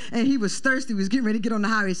drive-thru, and he was thirsty. He was getting ready to get on the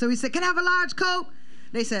highway. So he said, "Can I have a large Coke?"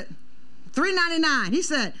 They said, $3.99. He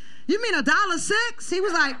said, "You mean $1.06?" He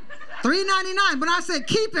was like, $3.99. But I said,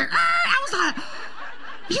 "Keep it." I was like,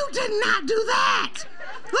 "You did not do that."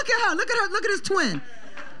 Look at her. Look at her. Look at his twin.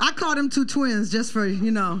 I called him 2 twins just for,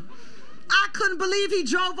 you know. I couldn't believe he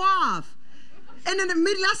drove off. And then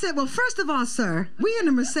immediately I said, "Well, first of all, sir, we in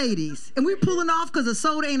a Mercedes, and we pulling off because the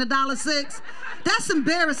soda ain't $1.06. That's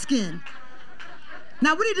embarrassing.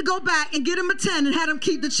 Now we need to go back and get him a 10 and have him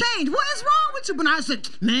keep the change. What is wrong with you?" When I said,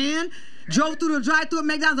 "Man, drove through the drive-thru at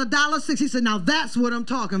McDonald's $1.06. He said, "Now that's what I'm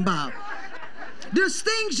talking about." There's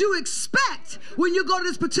things you expect when you go to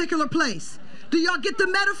this particular place. Do y'all get the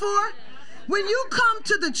metaphor? When you come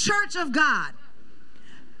to the church of God,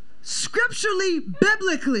 scripturally,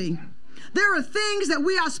 biblically, there are things that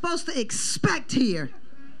we are supposed to expect here.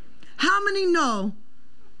 How many know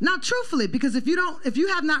Not truthfully, because if you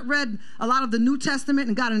have not read a lot of the New Testament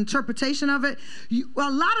and got an interpretation of it,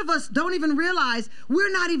 a lot of us don't even realize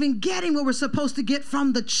we're not even getting what we're supposed to get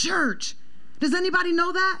from the church. Does anybody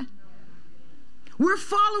know that? We're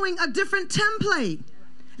following a different template.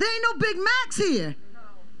 There ain't no Big Macs here.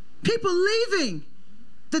 People leaving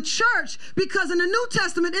the church because in the New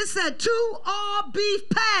Testament it said 2 all-beef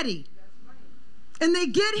patty. And they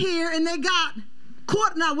get here and they got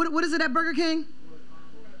what is it at Burger King?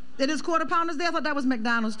 It is quarter pounders there? I thought that was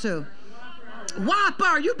McDonald's too.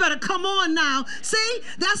 Whopper, you better come on now. See,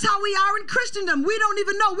 that's how we are in Christendom. We don't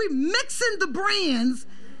even know. We mixing the brands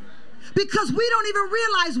because we don't even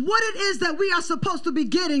realize what it is that we are supposed to be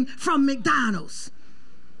getting from McDonald's.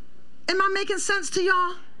 Am I making sense to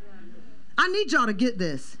y'all? I need y'all to get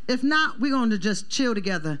this. If not, we're going to just chill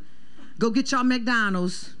together. Go get y'all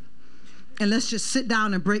McDonald's and let's just sit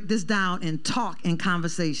down and break this down and talk in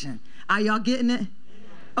conversation. Are y'all getting it?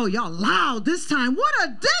 Oh, y'all loud this time. What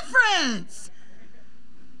a difference.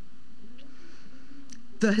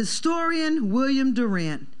 The historian William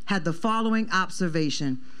Durant had the following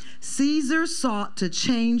observation. Caesar sought to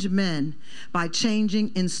change men by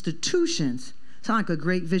changing institutions. Sound like a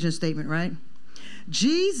great vision statement, right?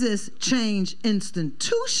 Jesus changed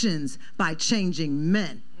institutions by changing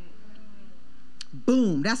men.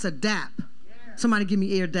 Boom, that's a dap. Somebody give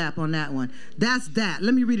me ear dap on that one. That's that.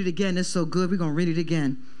 Let me read it again. It's so good. We're going to read it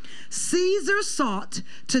again. Caesar sought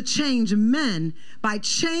to change men by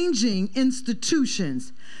changing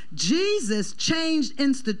institutions. Jesus changed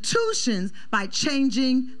institutions by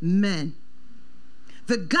changing men.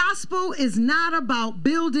 The gospel is not about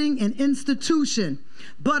building an institution,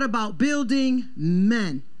 but about building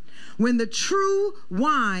men. When the true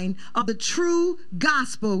wine of the true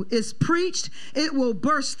gospel is preached, it will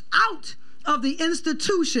burst out of the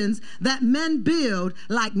institutions that men build,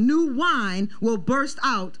 like new wine will burst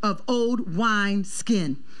out of old wine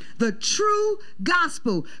skin. The true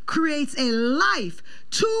gospel creates a life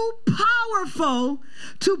too powerful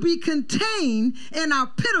to be contained in our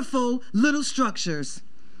pitiful little structures.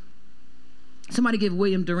 Somebody give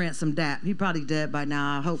William Durant some dap. He's probably dead by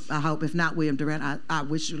now. I hope. If not William Durant, I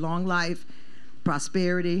wish you long life,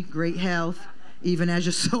 prosperity, great health, even as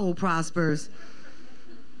your soul prospers.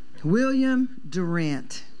 William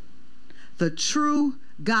Durant. The true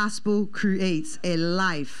gospel creates a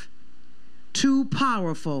life too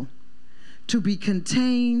powerful to be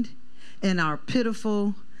contained in our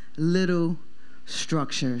pitiful little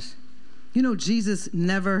structures. You know, Jesus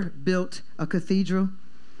never built a cathedral.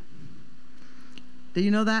 Did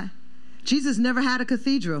you know that? Jesus never had a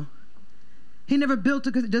cathedral. He never built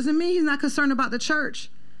a cathedral. Doesn't mean he's not concerned about the church,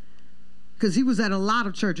 because he was at a lot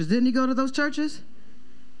of churches. Didn't he go to those churches?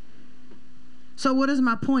 So what is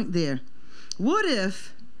my point there? What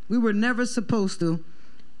if we were never supposed to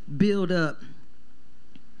build up?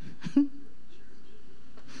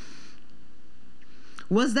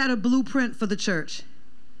 Was that a blueprint for the church?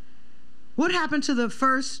 What happened to the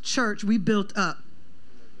first church we built up?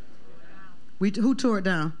 Who tore it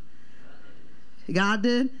down? God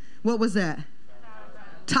did? What was that?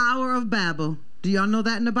 Tower of Babel. Do y'all know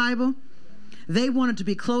that in the Bible? They wanted to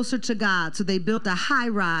be closer to God, so they built a high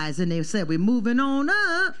rise, and they said, we're moving on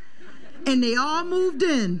up. And they all moved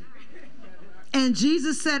in. And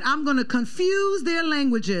Jesus said, I'm going to confuse their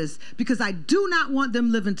languages because I do not want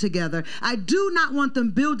them living together. I do not want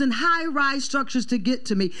them building high-rise structures to get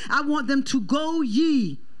to me. I want them to go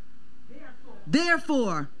ye.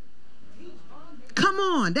 Therefore. Come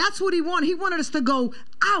on. That's what he wanted. He wanted us to go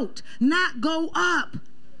out, not go up.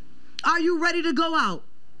 Are you ready to go out?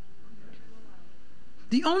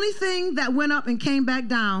 The only thing that went up and came back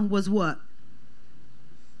down was what?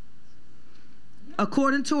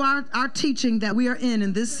 According to our teaching that we are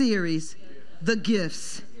in this series, the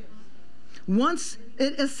gifts. Once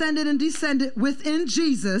it ascended and descended within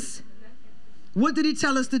Jesus, what did he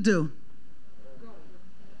tell us to do?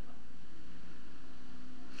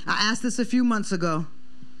 I asked this a few months ago.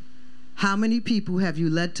 How many people have you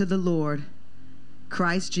led to the Lord,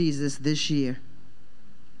 Christ Jesus, this year?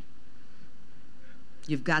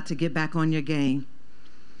 You've got to get back on your game.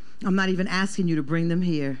 I'm not even asking you to bring them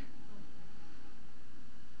here.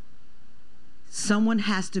 Someone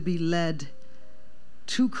has to be led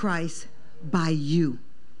to Christ by you.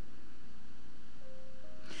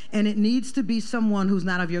 And it needs to be someone who's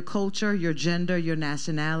not of your culture, your gender, your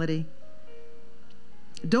nationality.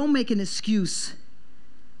 Don't make an excuse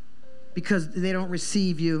because they don't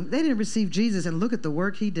receive you. They didn't receive Jesus, and look at the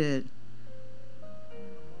work he did.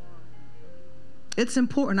 It's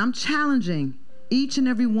important. I'm challenging each and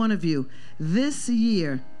every one of you this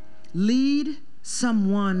year. Lead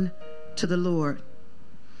someone to the Lord.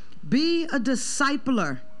 Be a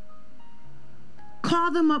discipler.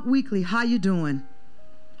 Call them up weekly. How you doing?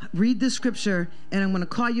 Read this scripture, and I'm going to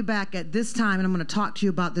call you back at this time, and I'm going to talk to you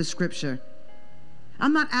about this scripture.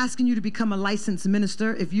 I'm not asking you to become a licensed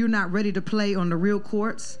minister if you're not ready to play on the real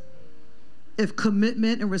courts. If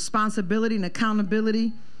commitment and responsibility and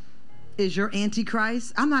accountability is your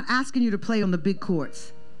antichrist, I'm not asking you to play on the big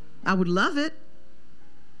courts. I would love it.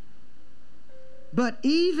 But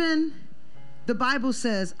even the Bible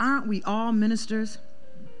says, aren't we all ministers?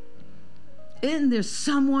 Isn't there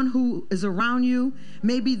someone who is around you,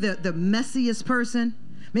 maybe the messiest person?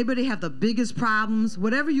 Maybe they have the biggest problems,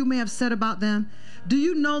 whatever you may have said about them. Do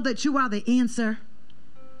you know that you are the answer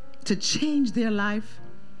to change their life?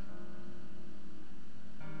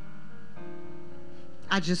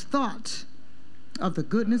 I just thought of the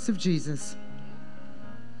goodness of Jesus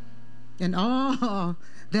and all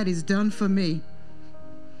that he's done for me.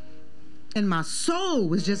 And my soul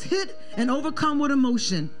was just hit and overcome with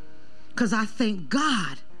emotion because I thank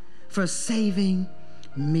God for saving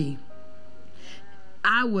me.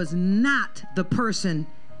 I was not the person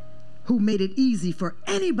who made it easy for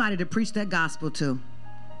anybody to preach that gospel to.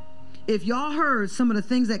 If y'all heard some of the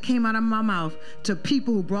things that came out of my mouth to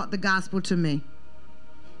people who brought the gospel to me.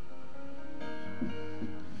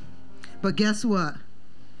 But guess what?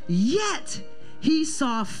 Yet he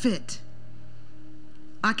saw fit.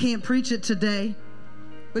 I can't preach it today,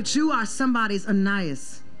 but you are somebody's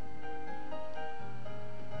Ananias.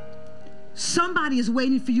 Somebody is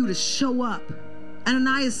waiting for you to show up.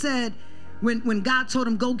 Ananias said, when God told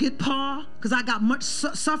him, go get Paul, because I got much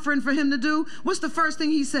suffering for him to do, what's the first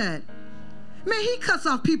thing he said? Man, he cuts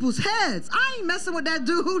off people's heads. I ain't messing with that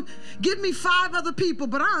dude. Give me 5 other people,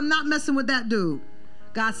 but I'm not messing with that dude.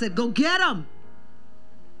 God said, go get him.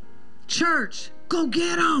 Church, go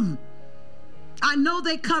get him. I know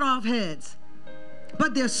they cut off heads,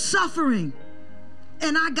 but they're suffering.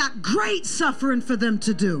 And I got great suffering for them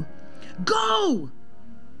to do. Go.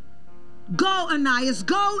 Go, Ananias.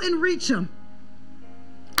 Go and reach him.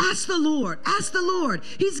 Ask the Lord. Ask the Lord.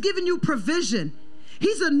 He's given you provision.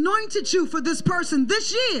 He's anointed you for this person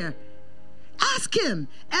this year. Ask him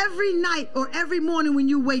every night or every morning when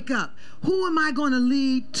you wake up, who am I going to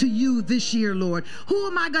lead to you this year, Lord? Who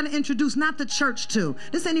am I going to introduce, not the church to?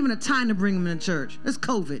 This ain't even a time to bring them in church. It's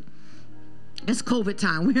COVID. It's COVID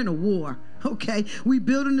time. We're in a war, okay? We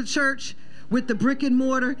building the church with the brick and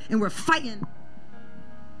mortar, and we're fighting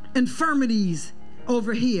infirmities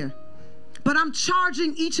over here. But I'm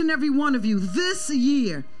charging each and every one of you this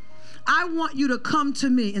year. I want you to come to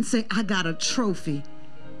me and say, I got a trophy.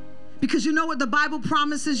 Because you know what the Bible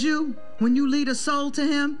promises you when you lead a soul to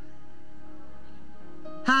him?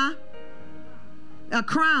 Huh? A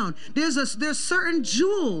crown. There's certain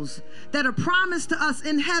jewels that are promised to us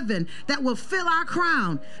in heaven that will fill our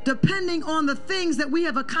crown depending on the things that we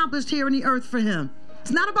have accomplished here in the earth for him. It's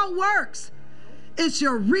not about works. It's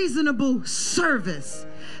your reasonable service.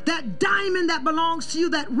 That diamond that belongs to you,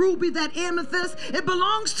 that ruby, that amethyst, it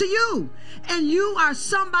belongs to you. And you are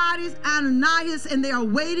somebody's Ananias, and they are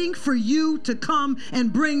waiting for you to come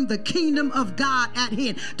and bring the kingdom of God at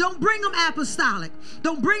hand. Don't bring them apostolic.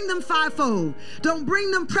 Don't bring them fivefold. Don't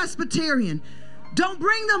bring them Presbyterian. Don't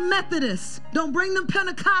bring them Methodist. Don't bring them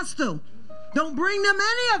Pentecostal. Don't bring them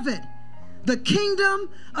any of it. The kingdom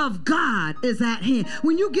of God is at hand.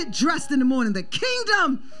 When you get dressed in the morning, the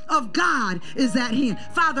kingdom of God is at hand.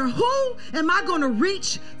 Father, who am I going to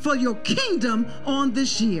reach for your kingdom on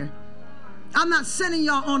this year? I'm not sending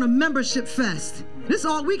y'all on a membership fest. This is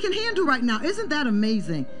all we can handle right now. Isn't that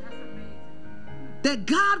amazing? That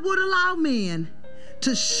God would allow man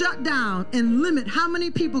to shut down and limit how many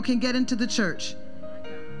people can get into the church.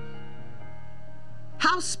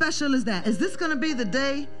 How special is that? Is this going to be the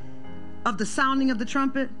day of the sounding of the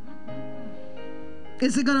trumpet?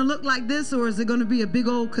 Is it going to look like this, or is it going to be a big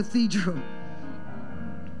old cathedral?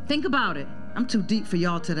 Think about it. I'm too deep for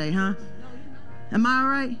y'all today, huh? Am I all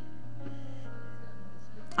right?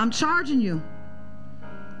 I'm charging you.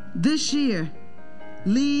 This year,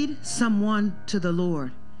 lead someone to the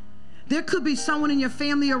Lord. There could be someone in your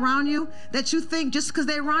family around you that you think just because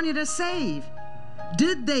they're around you, they're saved.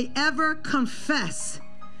 Did they ever confess?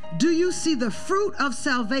 Do you see the fruit of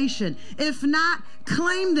salvation? If not,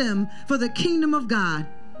 claim them for the kingdom of God.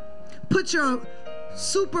 Put your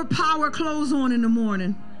superpower clothes on in the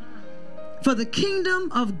morning, for the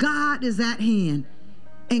kingdom of God is at hand,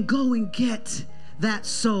 and go and get that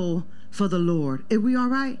soul for the Lord. Are we all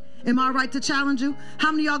right? Am I all right to challenge you?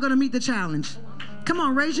 How many of y'all going to meet the challenge? Come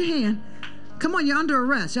on, raise your hand. Come on, you're under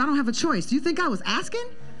arrest. Y'all don't have a choice. Do you think I was asking?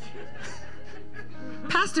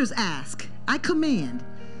 Pastors ask. I command.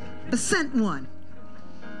 The sent one.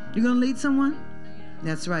 You gonna lead someone?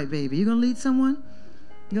 That's right, baby. You gonna lead someone?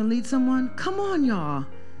 You gonna lead someone? Come on, y'all.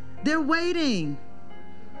 They're waiting.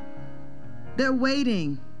 They're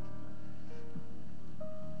waiting.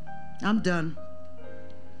 I'm done.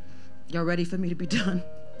 Y'all ready for me to be done?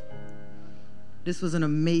 This was an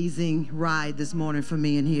amazing ride this morning for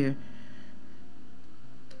me in here.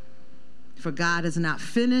 For God is not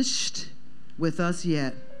finished with us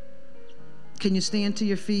yet. Can you stand to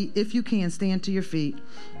your feet? If you can, stand to your feet.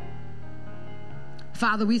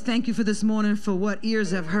 Father, we thank you for this morning, for what ears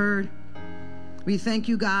have heard. We thank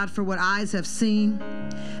you, God, for what eyes have seen.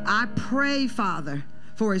 I pray, Father,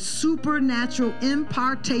 for a supernatural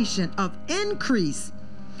impartation of increase,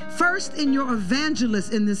 first in your evangelists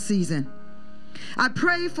in this season. I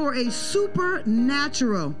pray for a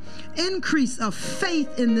supernatural increase of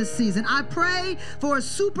faith in this season. I pray for a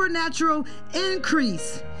supernatural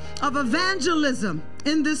increase of evangelism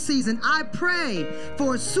in this season. I pray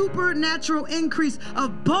for a supernatural increase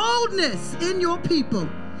of boldness in your people,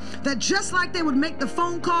 that just like they would make the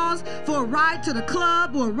phone calls for a ride to the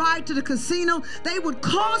club or a ride to the casino, they would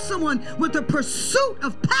call someone with a pursuit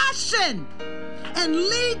of passion and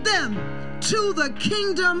lead them to the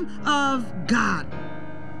kingdom of God.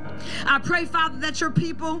 I pray, Father, that your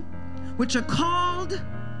people, which are called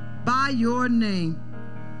by your name.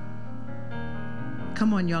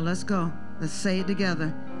 Come on, y'all, let's go. Let's say it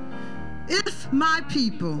together. If my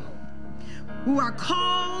people who are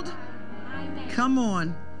called, come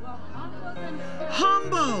on,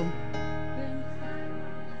 humble.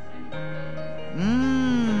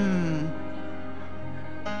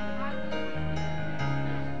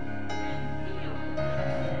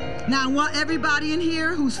 Now I want everybody in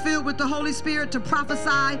here who's filled with the Holy Spirit to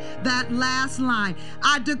prophesy that last line.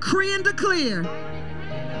 I decree and declare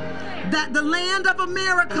that the land of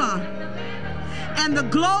America and the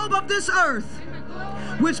globe of this earth,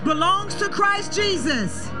 which belongs to Christ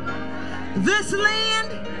Jesus, this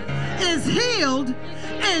land is healed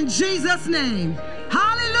in Jesus' name.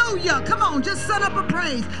 Hallelujah. Come on, just set up a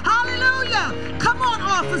praise. Hallelujah. Come on,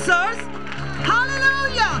 officers.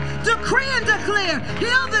 Hallelujah. Decree and declare,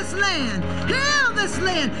 heal this land. Heal this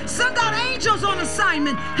land. Send out angels on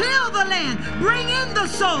assignment. Heal the land. Bring in the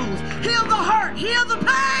souls. Heal the hurt. Heal the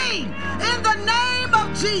pain. In the name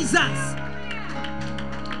of Jesus.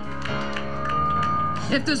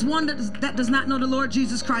 If there's one that does not know the Lord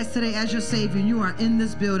Jesus Christ today as your Savior, and you are in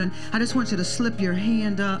this building, I just want you to slip your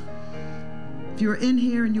hand up. If you're in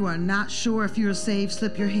here and you are not sure if you're saved,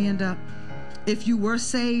 slip your hand up. If you were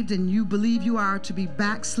saved and you believe you are to be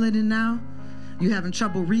backslidden now, you're having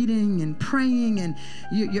trouble reading and praying, and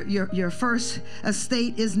your first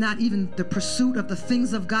estate is not even the pursuit of the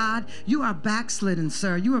things of God, you are backslidden,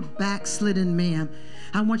 sir. You are backslidden, ma'am.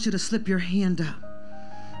 I want you to slip your hand up.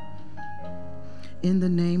 In the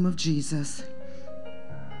name of Jesus.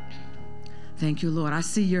 Thank you, Lord. I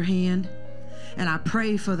see your hand, and I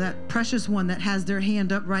pray for that precious one that has their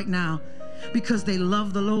hand up right now because they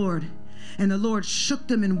love the Lord. And the Lord shook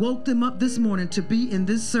them and woke them up this morning to be in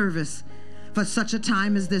this service for such a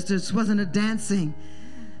time as this. This wasn't a dancing.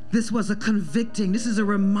 This was a convicting. This is a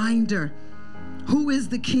reminder. Who is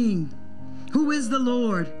the King? Who is the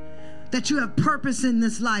Lord? That you have purpose in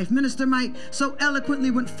this life. Minister Mike so eloquently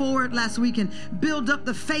went forward last week and build up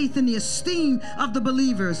the faith and the esteem of the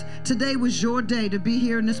believers. Today was your day to be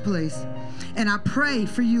here in this place. And I pray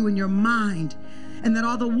for you in your mind, and that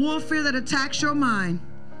all the warfare that attacks your mind,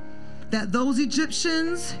 that those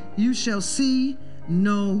Egyptians you shall see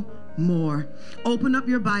no more. Open up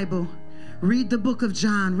your Bible. Read the book of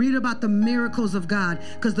John. Read about the miracles of God,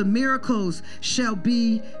 because the miracles shall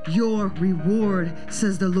be your reward,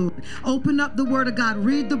 says the Lord. Open up the Word of God.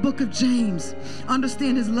 Read the book of James.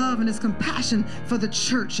 Understand his love and his compassion for the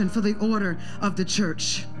church and for the order of the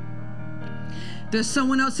church. There's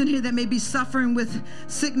someone else in here that may be suffering with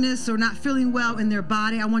sickness or not feeling well in their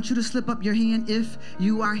body. I want you to slip up your hand if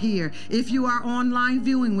you are here. If you are online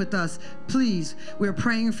viewing with us, please, we're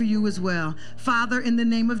praying for you as well. Father, in the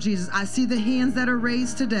name of Jesus, I see the hands that are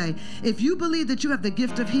raised today. If you believe that you have the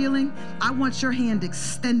gift of healing, I want your hand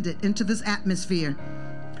extended into this atmosphere.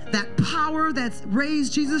 That power that's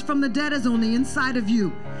raised Jesus from the dead is on the inside of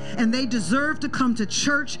you. And they deserve to come to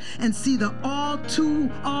church and see the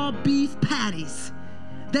all beef patties.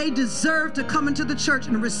 They deserve to come into the church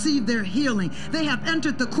and receive their healing. They have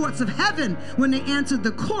entered the courts of heaven when they entered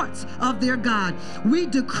the courts of their God. We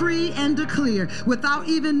decree and declare, without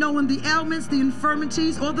even knowing the ailments, the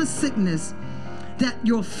infirmities, or the sickness, that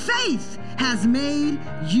your faith has made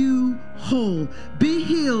you whole. Be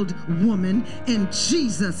healed, woman, in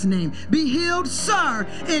Jesus' name. Be healed, sir,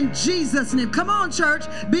 in Jesus' name. Come on, church.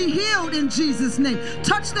 Be healed in Jesus' name.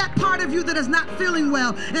 Touch that part of you that is not feeling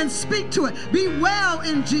well and speak to it. Be well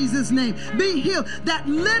in Jesus' name. Be healed. That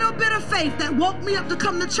little bit of faith that woke me up to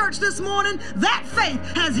come to church this morning, that faith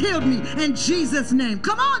has healed me in Jesus' name.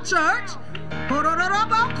 Come on, church. What are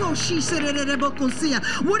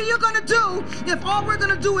you going to do if all we're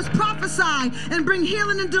going to do is prophesy and bring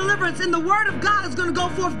healing and deliverance, and the word of God is going to go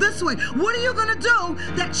forth this way? What are you going to do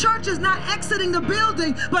that church is not exiting the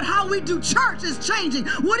building, but how we do church is changing?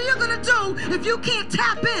 What are you going to do if you can't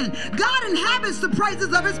tap in? God inhabits the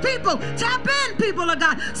praises of his people. Tap in, people of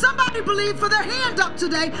God. Somebody believed for their hand up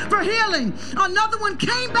today for healing. Another one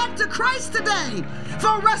came back to Christ today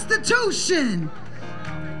for restitution.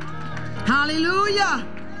 Hallelujah.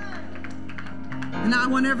 And I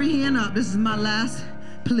want every hand up. This is my last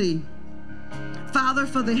plea. Father,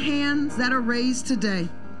 for the hands that are raised today,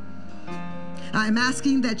 I'm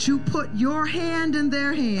asking that you put your hand in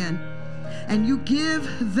their hand and you give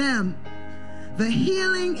them the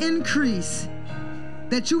healing increase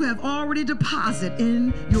that you have already deposited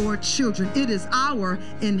in your children. It is our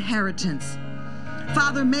inheritance.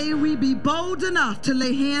 Father, may we be bold enough to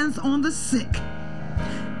lay hands on the sick.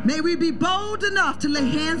 May we be bold enough to lay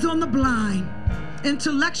hands on the blind,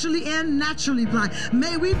 intellectually and naturally blind.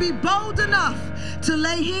 May we be bold enough to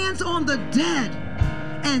lay hands on the dead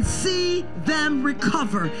and see them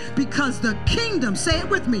recover, because the kingdom, say it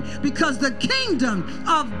with me, because the kingdom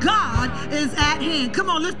of God is at hand. Come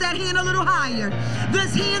on, lift that hand a little higher.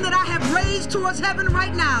 This hand that I have raised towards heaven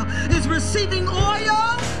right now is receiving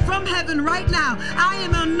oil from heaven right now. I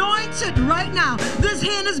am anointed right now. This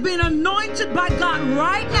hand is being anointed by God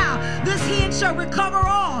right now. This hand shall recover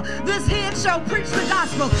all. This hand shall preach the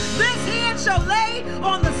gospel. This hand shall lay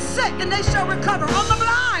on the sick and they shall recover. On the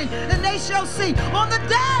blind and they shall see. On the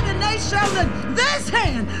dead and they shall live. This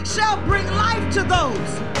hand shall bring life to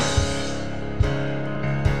those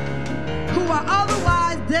who are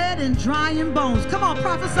otherwise dead and dry in bones. Come on,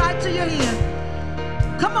 prophesy to your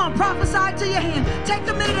hand. Come on, prophesy to your hand. Take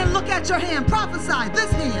a minute and look at your hand. Prophesy.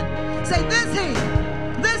 This hand. Say this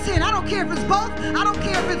hand. This hand. I don't care if it's both. I don't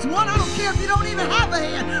care if it's one. I don't care if you don't even have a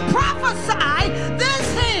hand. Prophesy.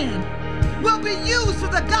 This hand will be used for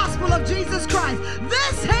the gospel of Jesus Christ.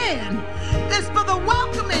 This hand is for the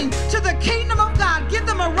welcoming to the kingdom of God. Give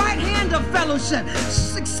them a right hand of fellowship.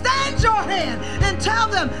 Extend your hand and tell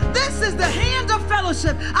them, this is the hand of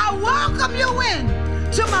fellowship. I welcome you in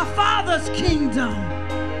to my Father's kingdom.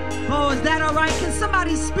 Oh, is that all right? Can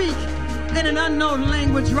somebody speak in an unknown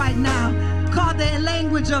language right now? Called the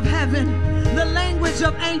language of heaven, the language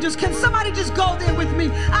of angels. Can somebody just go there with me?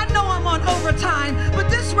 I know I'm on overtime, but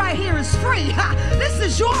this right here is free. This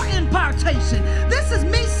is your impartation. This is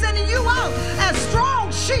me sending you out as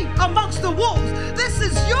strong sheep amongst the wolves. This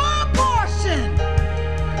is your portion.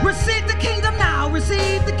 Receive the kingdom now.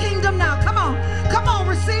 Receive the kingdom now. Come on. Come on,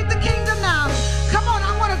 receive the kingdom now. Come on,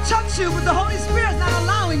 I want to touch you, but the Holy Spirit's not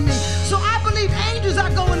allowing me. So I believe angels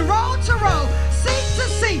are going row to row, seat to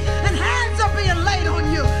seat, and hands are being laid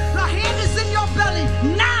on you. The hand is in your belly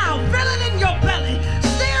now. Feel it in your belly.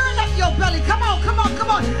 Staring at your belly. Come on, come on,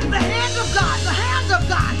 come on. The hand of God, the hand of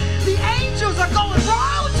God. The angels are going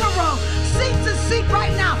row to row, seat to seat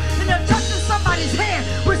right now. And they're touching somebody's hand.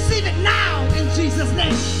 Receive it now in Jesus'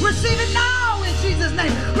 name. Receive it now in Jesus'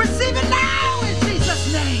 name. Receive it now in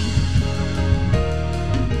Jesus' name.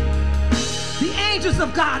 The angels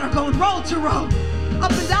of God are going row to row,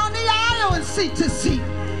 up and down the aisle and seat to seat.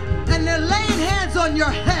 And they're laying hands on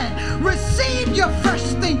your head. Receive your fresh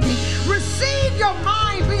thinking. Receive your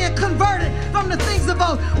mind being converted from the things of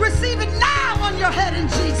old. Receive it now on your head in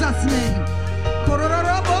Jesus' name.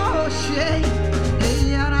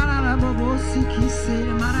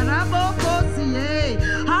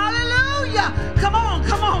 Hallelujah. Come on,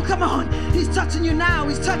 come on, come on. He's touching you now.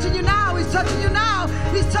 He's touching you now. He's touching you now.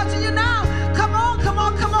 He's touching you now. Come on, come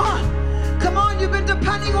on, come on. Come on, you've been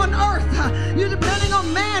depending on earth. You're depending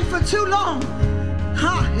on man for too long.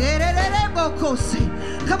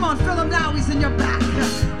 Come on, feel him now. He's in your back.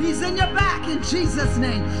 He's in your back in Jesus'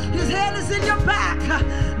 name. His hand is in your back.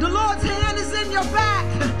 The Lord's hand is in your back.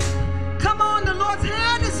 Come on, the Lord's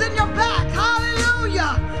hand is in your back.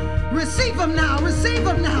 Hallelujah. Receive him now. Receive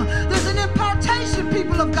him now. There's an impartation,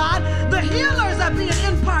 people of God. The healers are being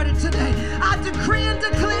imparted today. I decree and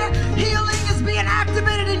declare healing is being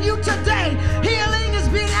activated in you today. Healing is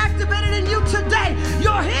being activated in you today.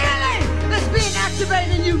 Your healing is being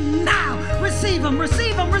activated in you now. Receive him.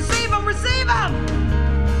 Receive him. Receive him. Receive him.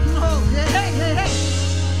 Oh, hey, hey, hey, hey.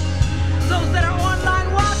 Those that are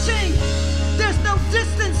online watching,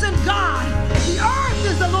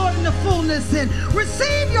 medicine.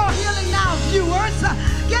 Receive your healing now, viewers.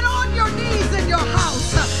 Get on your knees in your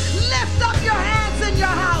house. Lift up your hands in your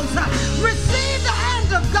house. Receive the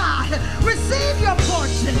hand of God. Receive your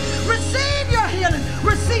portion. Receive your healing.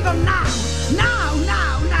 Receive them now. Now,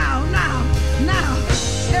 now, now, now, now.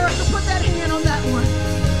 Erica, put that hand on that one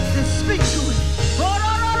and speak to it.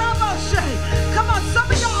 Come on, some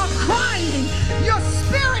of y'all are crying. Your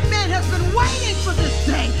spirit man has been waiting for this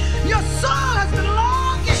day. Your soul has been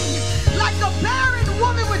longing like a barren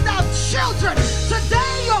woman without children.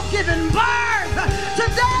 Today you're giving birth.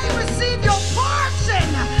 Today receive your portion,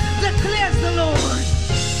 declares the Lord.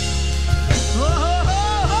 Oh, oh,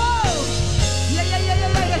 oh, oh. Yeah, yeah, yeah,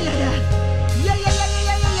 yeah, yeah, yeah, yeah. Yeah, yeah, yeah,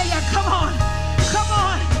 yeah, yeah, yeah, yeah. Come on. Come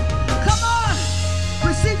on. Come on.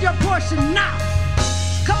 Receive your portion now.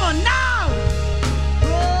 Come on now.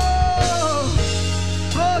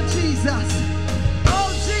 Oh, Jesus.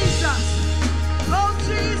 Oh, Jesus. Oh,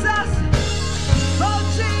 Jesus. Oh,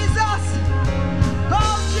 Jesus.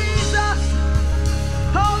 Oh, Jesus.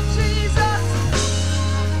 Oh, Jesus.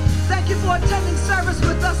 Thank you for attending service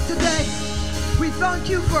with us today. We thank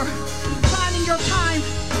you for finding your time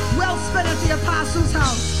well spent at the Apostles'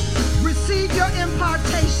 house. Receive your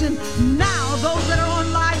impartation now. Those that are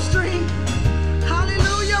on live stream,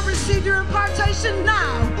 hallelujah, receive your impartation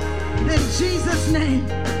now. In Jesus' name.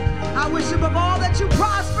 I wish above all that you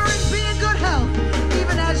prosper and be in good health,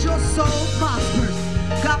 even as your soul prospers.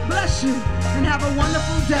 God bless you and have a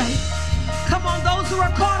wonderful day. Come on, those who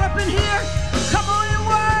are caught up in here, come on and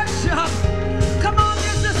worship. Come on,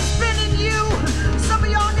 there's a spin in you. Some of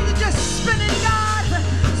y'all need to just spin in God.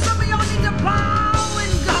 Some of y'all need to bow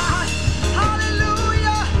in God.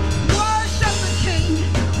 Hallelujah. Worship the King.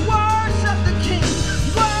 Worship the King.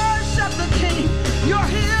 Worship the King. Your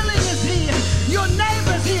healing is here. Your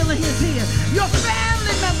neighbor's healing is here. Your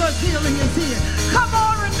family member's healing is here. Come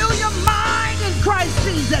on, renew your mind in Christ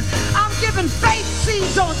Jesus. I'm giving faith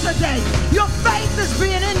seeds on today. Your faith is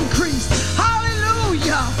being increased.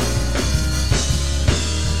 Hallelujah.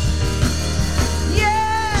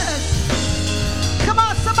 Yes. Come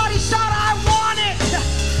on, somebody shout, I want it.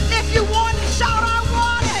 If you want it, shout, I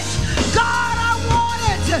want it. God, I want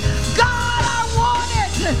it. God, I want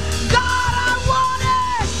it. God, I want it.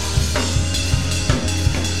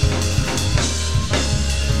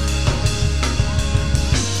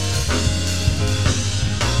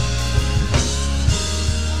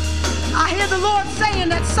 I hear the Lord saying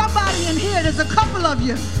that somebody in here, there's a couple of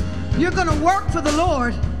you, you're going to work for the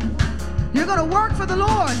Lord. You're going to work for the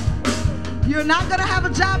Lord. You're not going to have a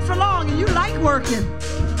job for long, and you like working.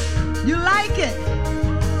 You like it.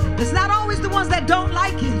 It's not always the ones that don't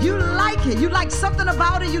like it. You like it. You like something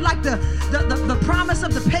about it. You like the promise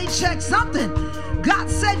of the paycheck, something. God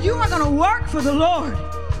said you are going to work for the Lord.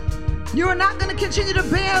 You are not going to continue to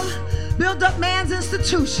build up man's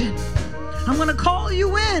institution. I'm going to call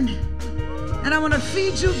you in, and I'm going to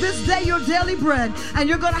feed you this day your daily bread, and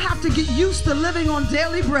you're going to have to get used to living on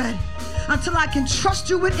daily bread until I can trust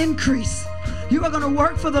you with increase. You are going to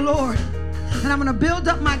work for the Lord, and I'm going to build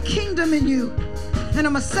up my kingdom in you, and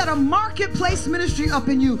I'm going to set a marketplace ministry up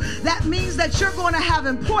in you. That means that you're going to have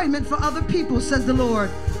employment for other people, says the Lord.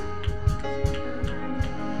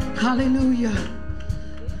 Hallelujah.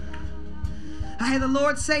 I hear the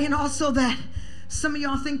Lord saying also that some of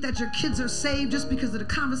y'all think that your kids are saved just because of the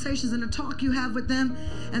conversations and the talk you have with them,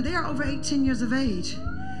 and they are over 18 years of age.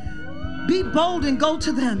 Be bold and go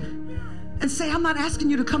to them and say, I'm not asking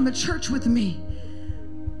you to come to church with me,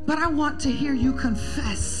 but I want to hear you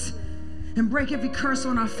confess and break every curse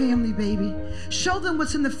on our family, baby. Show them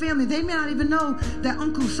what's in the family. They may not even know that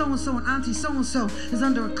Uncle so-and-so and Auntie so-and-so is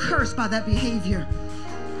under a curse by that behavior.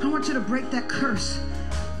 I want you to break that curse.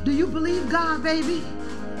 Do you believe God, baby?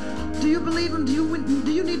 Do you believe him? Do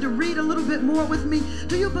you need to read a little bit more with me?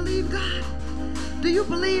 Do you believe God? Do you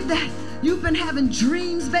believe that you've been having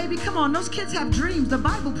dreams, baby? Come on, those kids have dreams. The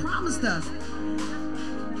Bible promised us.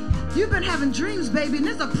 You've been having dreams, baby, and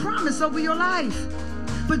there's a promise over your life.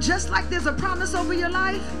 But just like there's a promise over your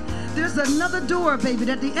life, there's another door, baby,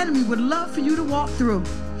 that the enemy would love for you to walk through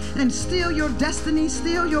and steal your destiny,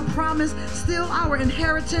 steal your promise, steal our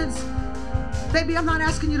inheritance. Baby, I'm not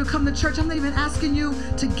asking you to come to church. I'm not even asking you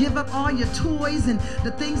to give up all your toys and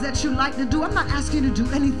the things that you like to do. I'm not asking you to do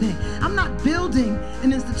anything. I'm not building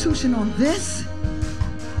an institution on this.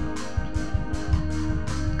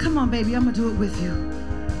 Come on, baby, I'm going to do it with you.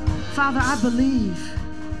 Father, I believe.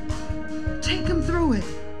 Take them through it.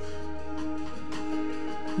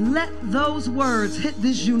 Let those words hit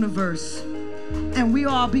this universe, and we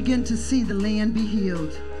all begin to see the land be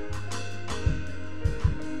healed.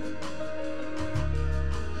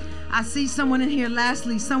 I see someone in here,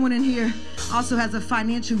 lastly, someone in here also has a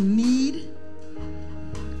financial need.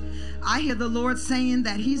 I hear the Lord saying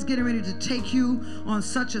that he's getting ready to take you on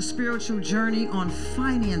such a spiritual journey on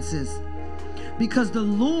finances, because the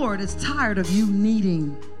Lord is tired of you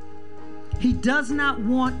needing. He does not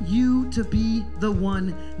want you to be the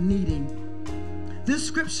one needing. This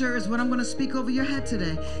scripture is what I'm going to speak over your head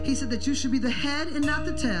today. He said that you should be the head and not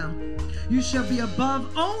the tail. You shall be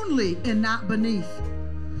above only and not beneath.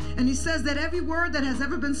 And he says that every word that has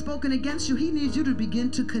ever been spoken against you, he needs you to begin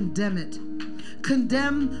to condemn it.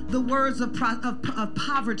 Condemn the words of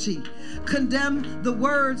poverty. Condemn the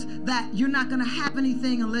words that you're not going to have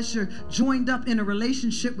anything unless you're joined up in a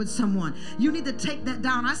relationship with someone. You need to take that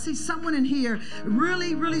down. I see someone in here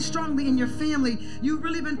really, really strongly in your family. You've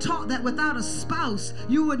really been taught that without a spouse,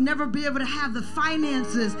 you would never be able to have the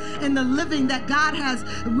finances and the living that God has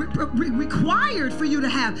required for you to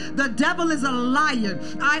have. The devil is a liar.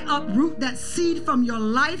 I uproot that seed from your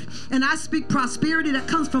life, and I speak prosperity that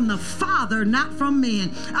comes from the Father, not from man.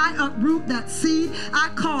 I uproot that seed. I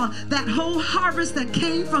call that whole harvest that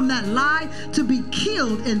came from that lie to be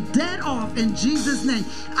killed and dead off in Jesus' name.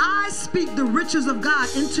 I speak the riches of God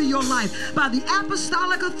into your life by the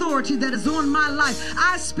apostolic authority that is on my life.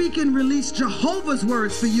 I speak and release Jehovah's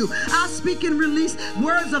words for you. I speak and release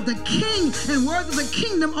words of the King and words of the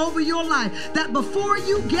kingdom over your life, that before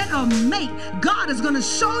you get a mate, God is going to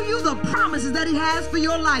show you the promises that he has for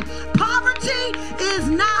your life. Poverty is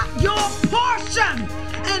not your portion.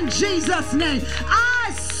 In Jesus' name,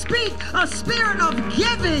 I speak a spirit of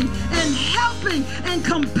giving and helping and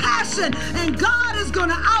compassion, and God is going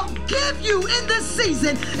to outgive you in this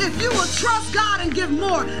season if you will trust God and give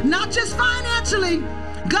more, not just financially.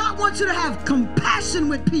 God wants you to have compassion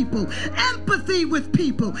with people, empathy with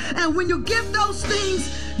people, and when you give those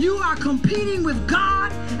things, you are competing with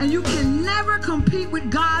God, and you can never compete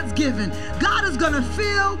with God's giving. God is going to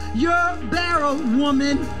fill your barrel,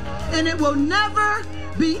 woman, and it will never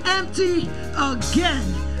be empty again,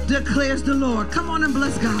 declares the Lord. Come on and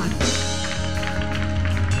bless God.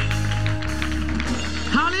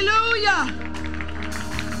 Hallelujah.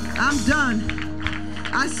 I'm done.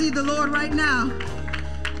 I see the Lord right now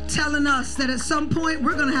telling us that at some point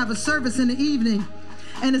we're going to have a service in the evening,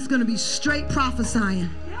 and it's going to be straight prophesying.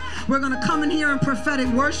 We're going to come in here in prophetic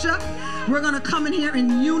worship. We're going to come in here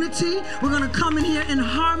in unity. We're going to come in here in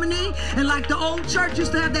harmony. And like the old church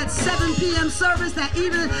used to have that 7 p.m. service, that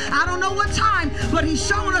even, I don't know what time, but he's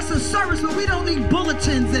showing us a service where we don't need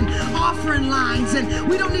bulletins and offering lines, and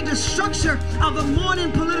we don't need the structure of a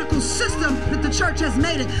morning political system that the church has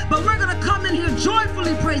made it. But we're going to come in here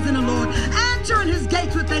joyfully praising the Lord, entering his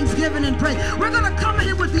gates with thanksgiving and praise. We're going to come in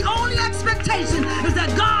here with the only expectation is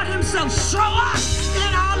that God himself show up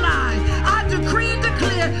in our lives. I decree and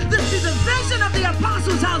declare this is the vision of the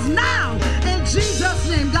Apostles' house now in Jesus'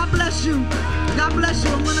 name. God bless you. God bless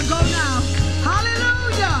you. I'm going to go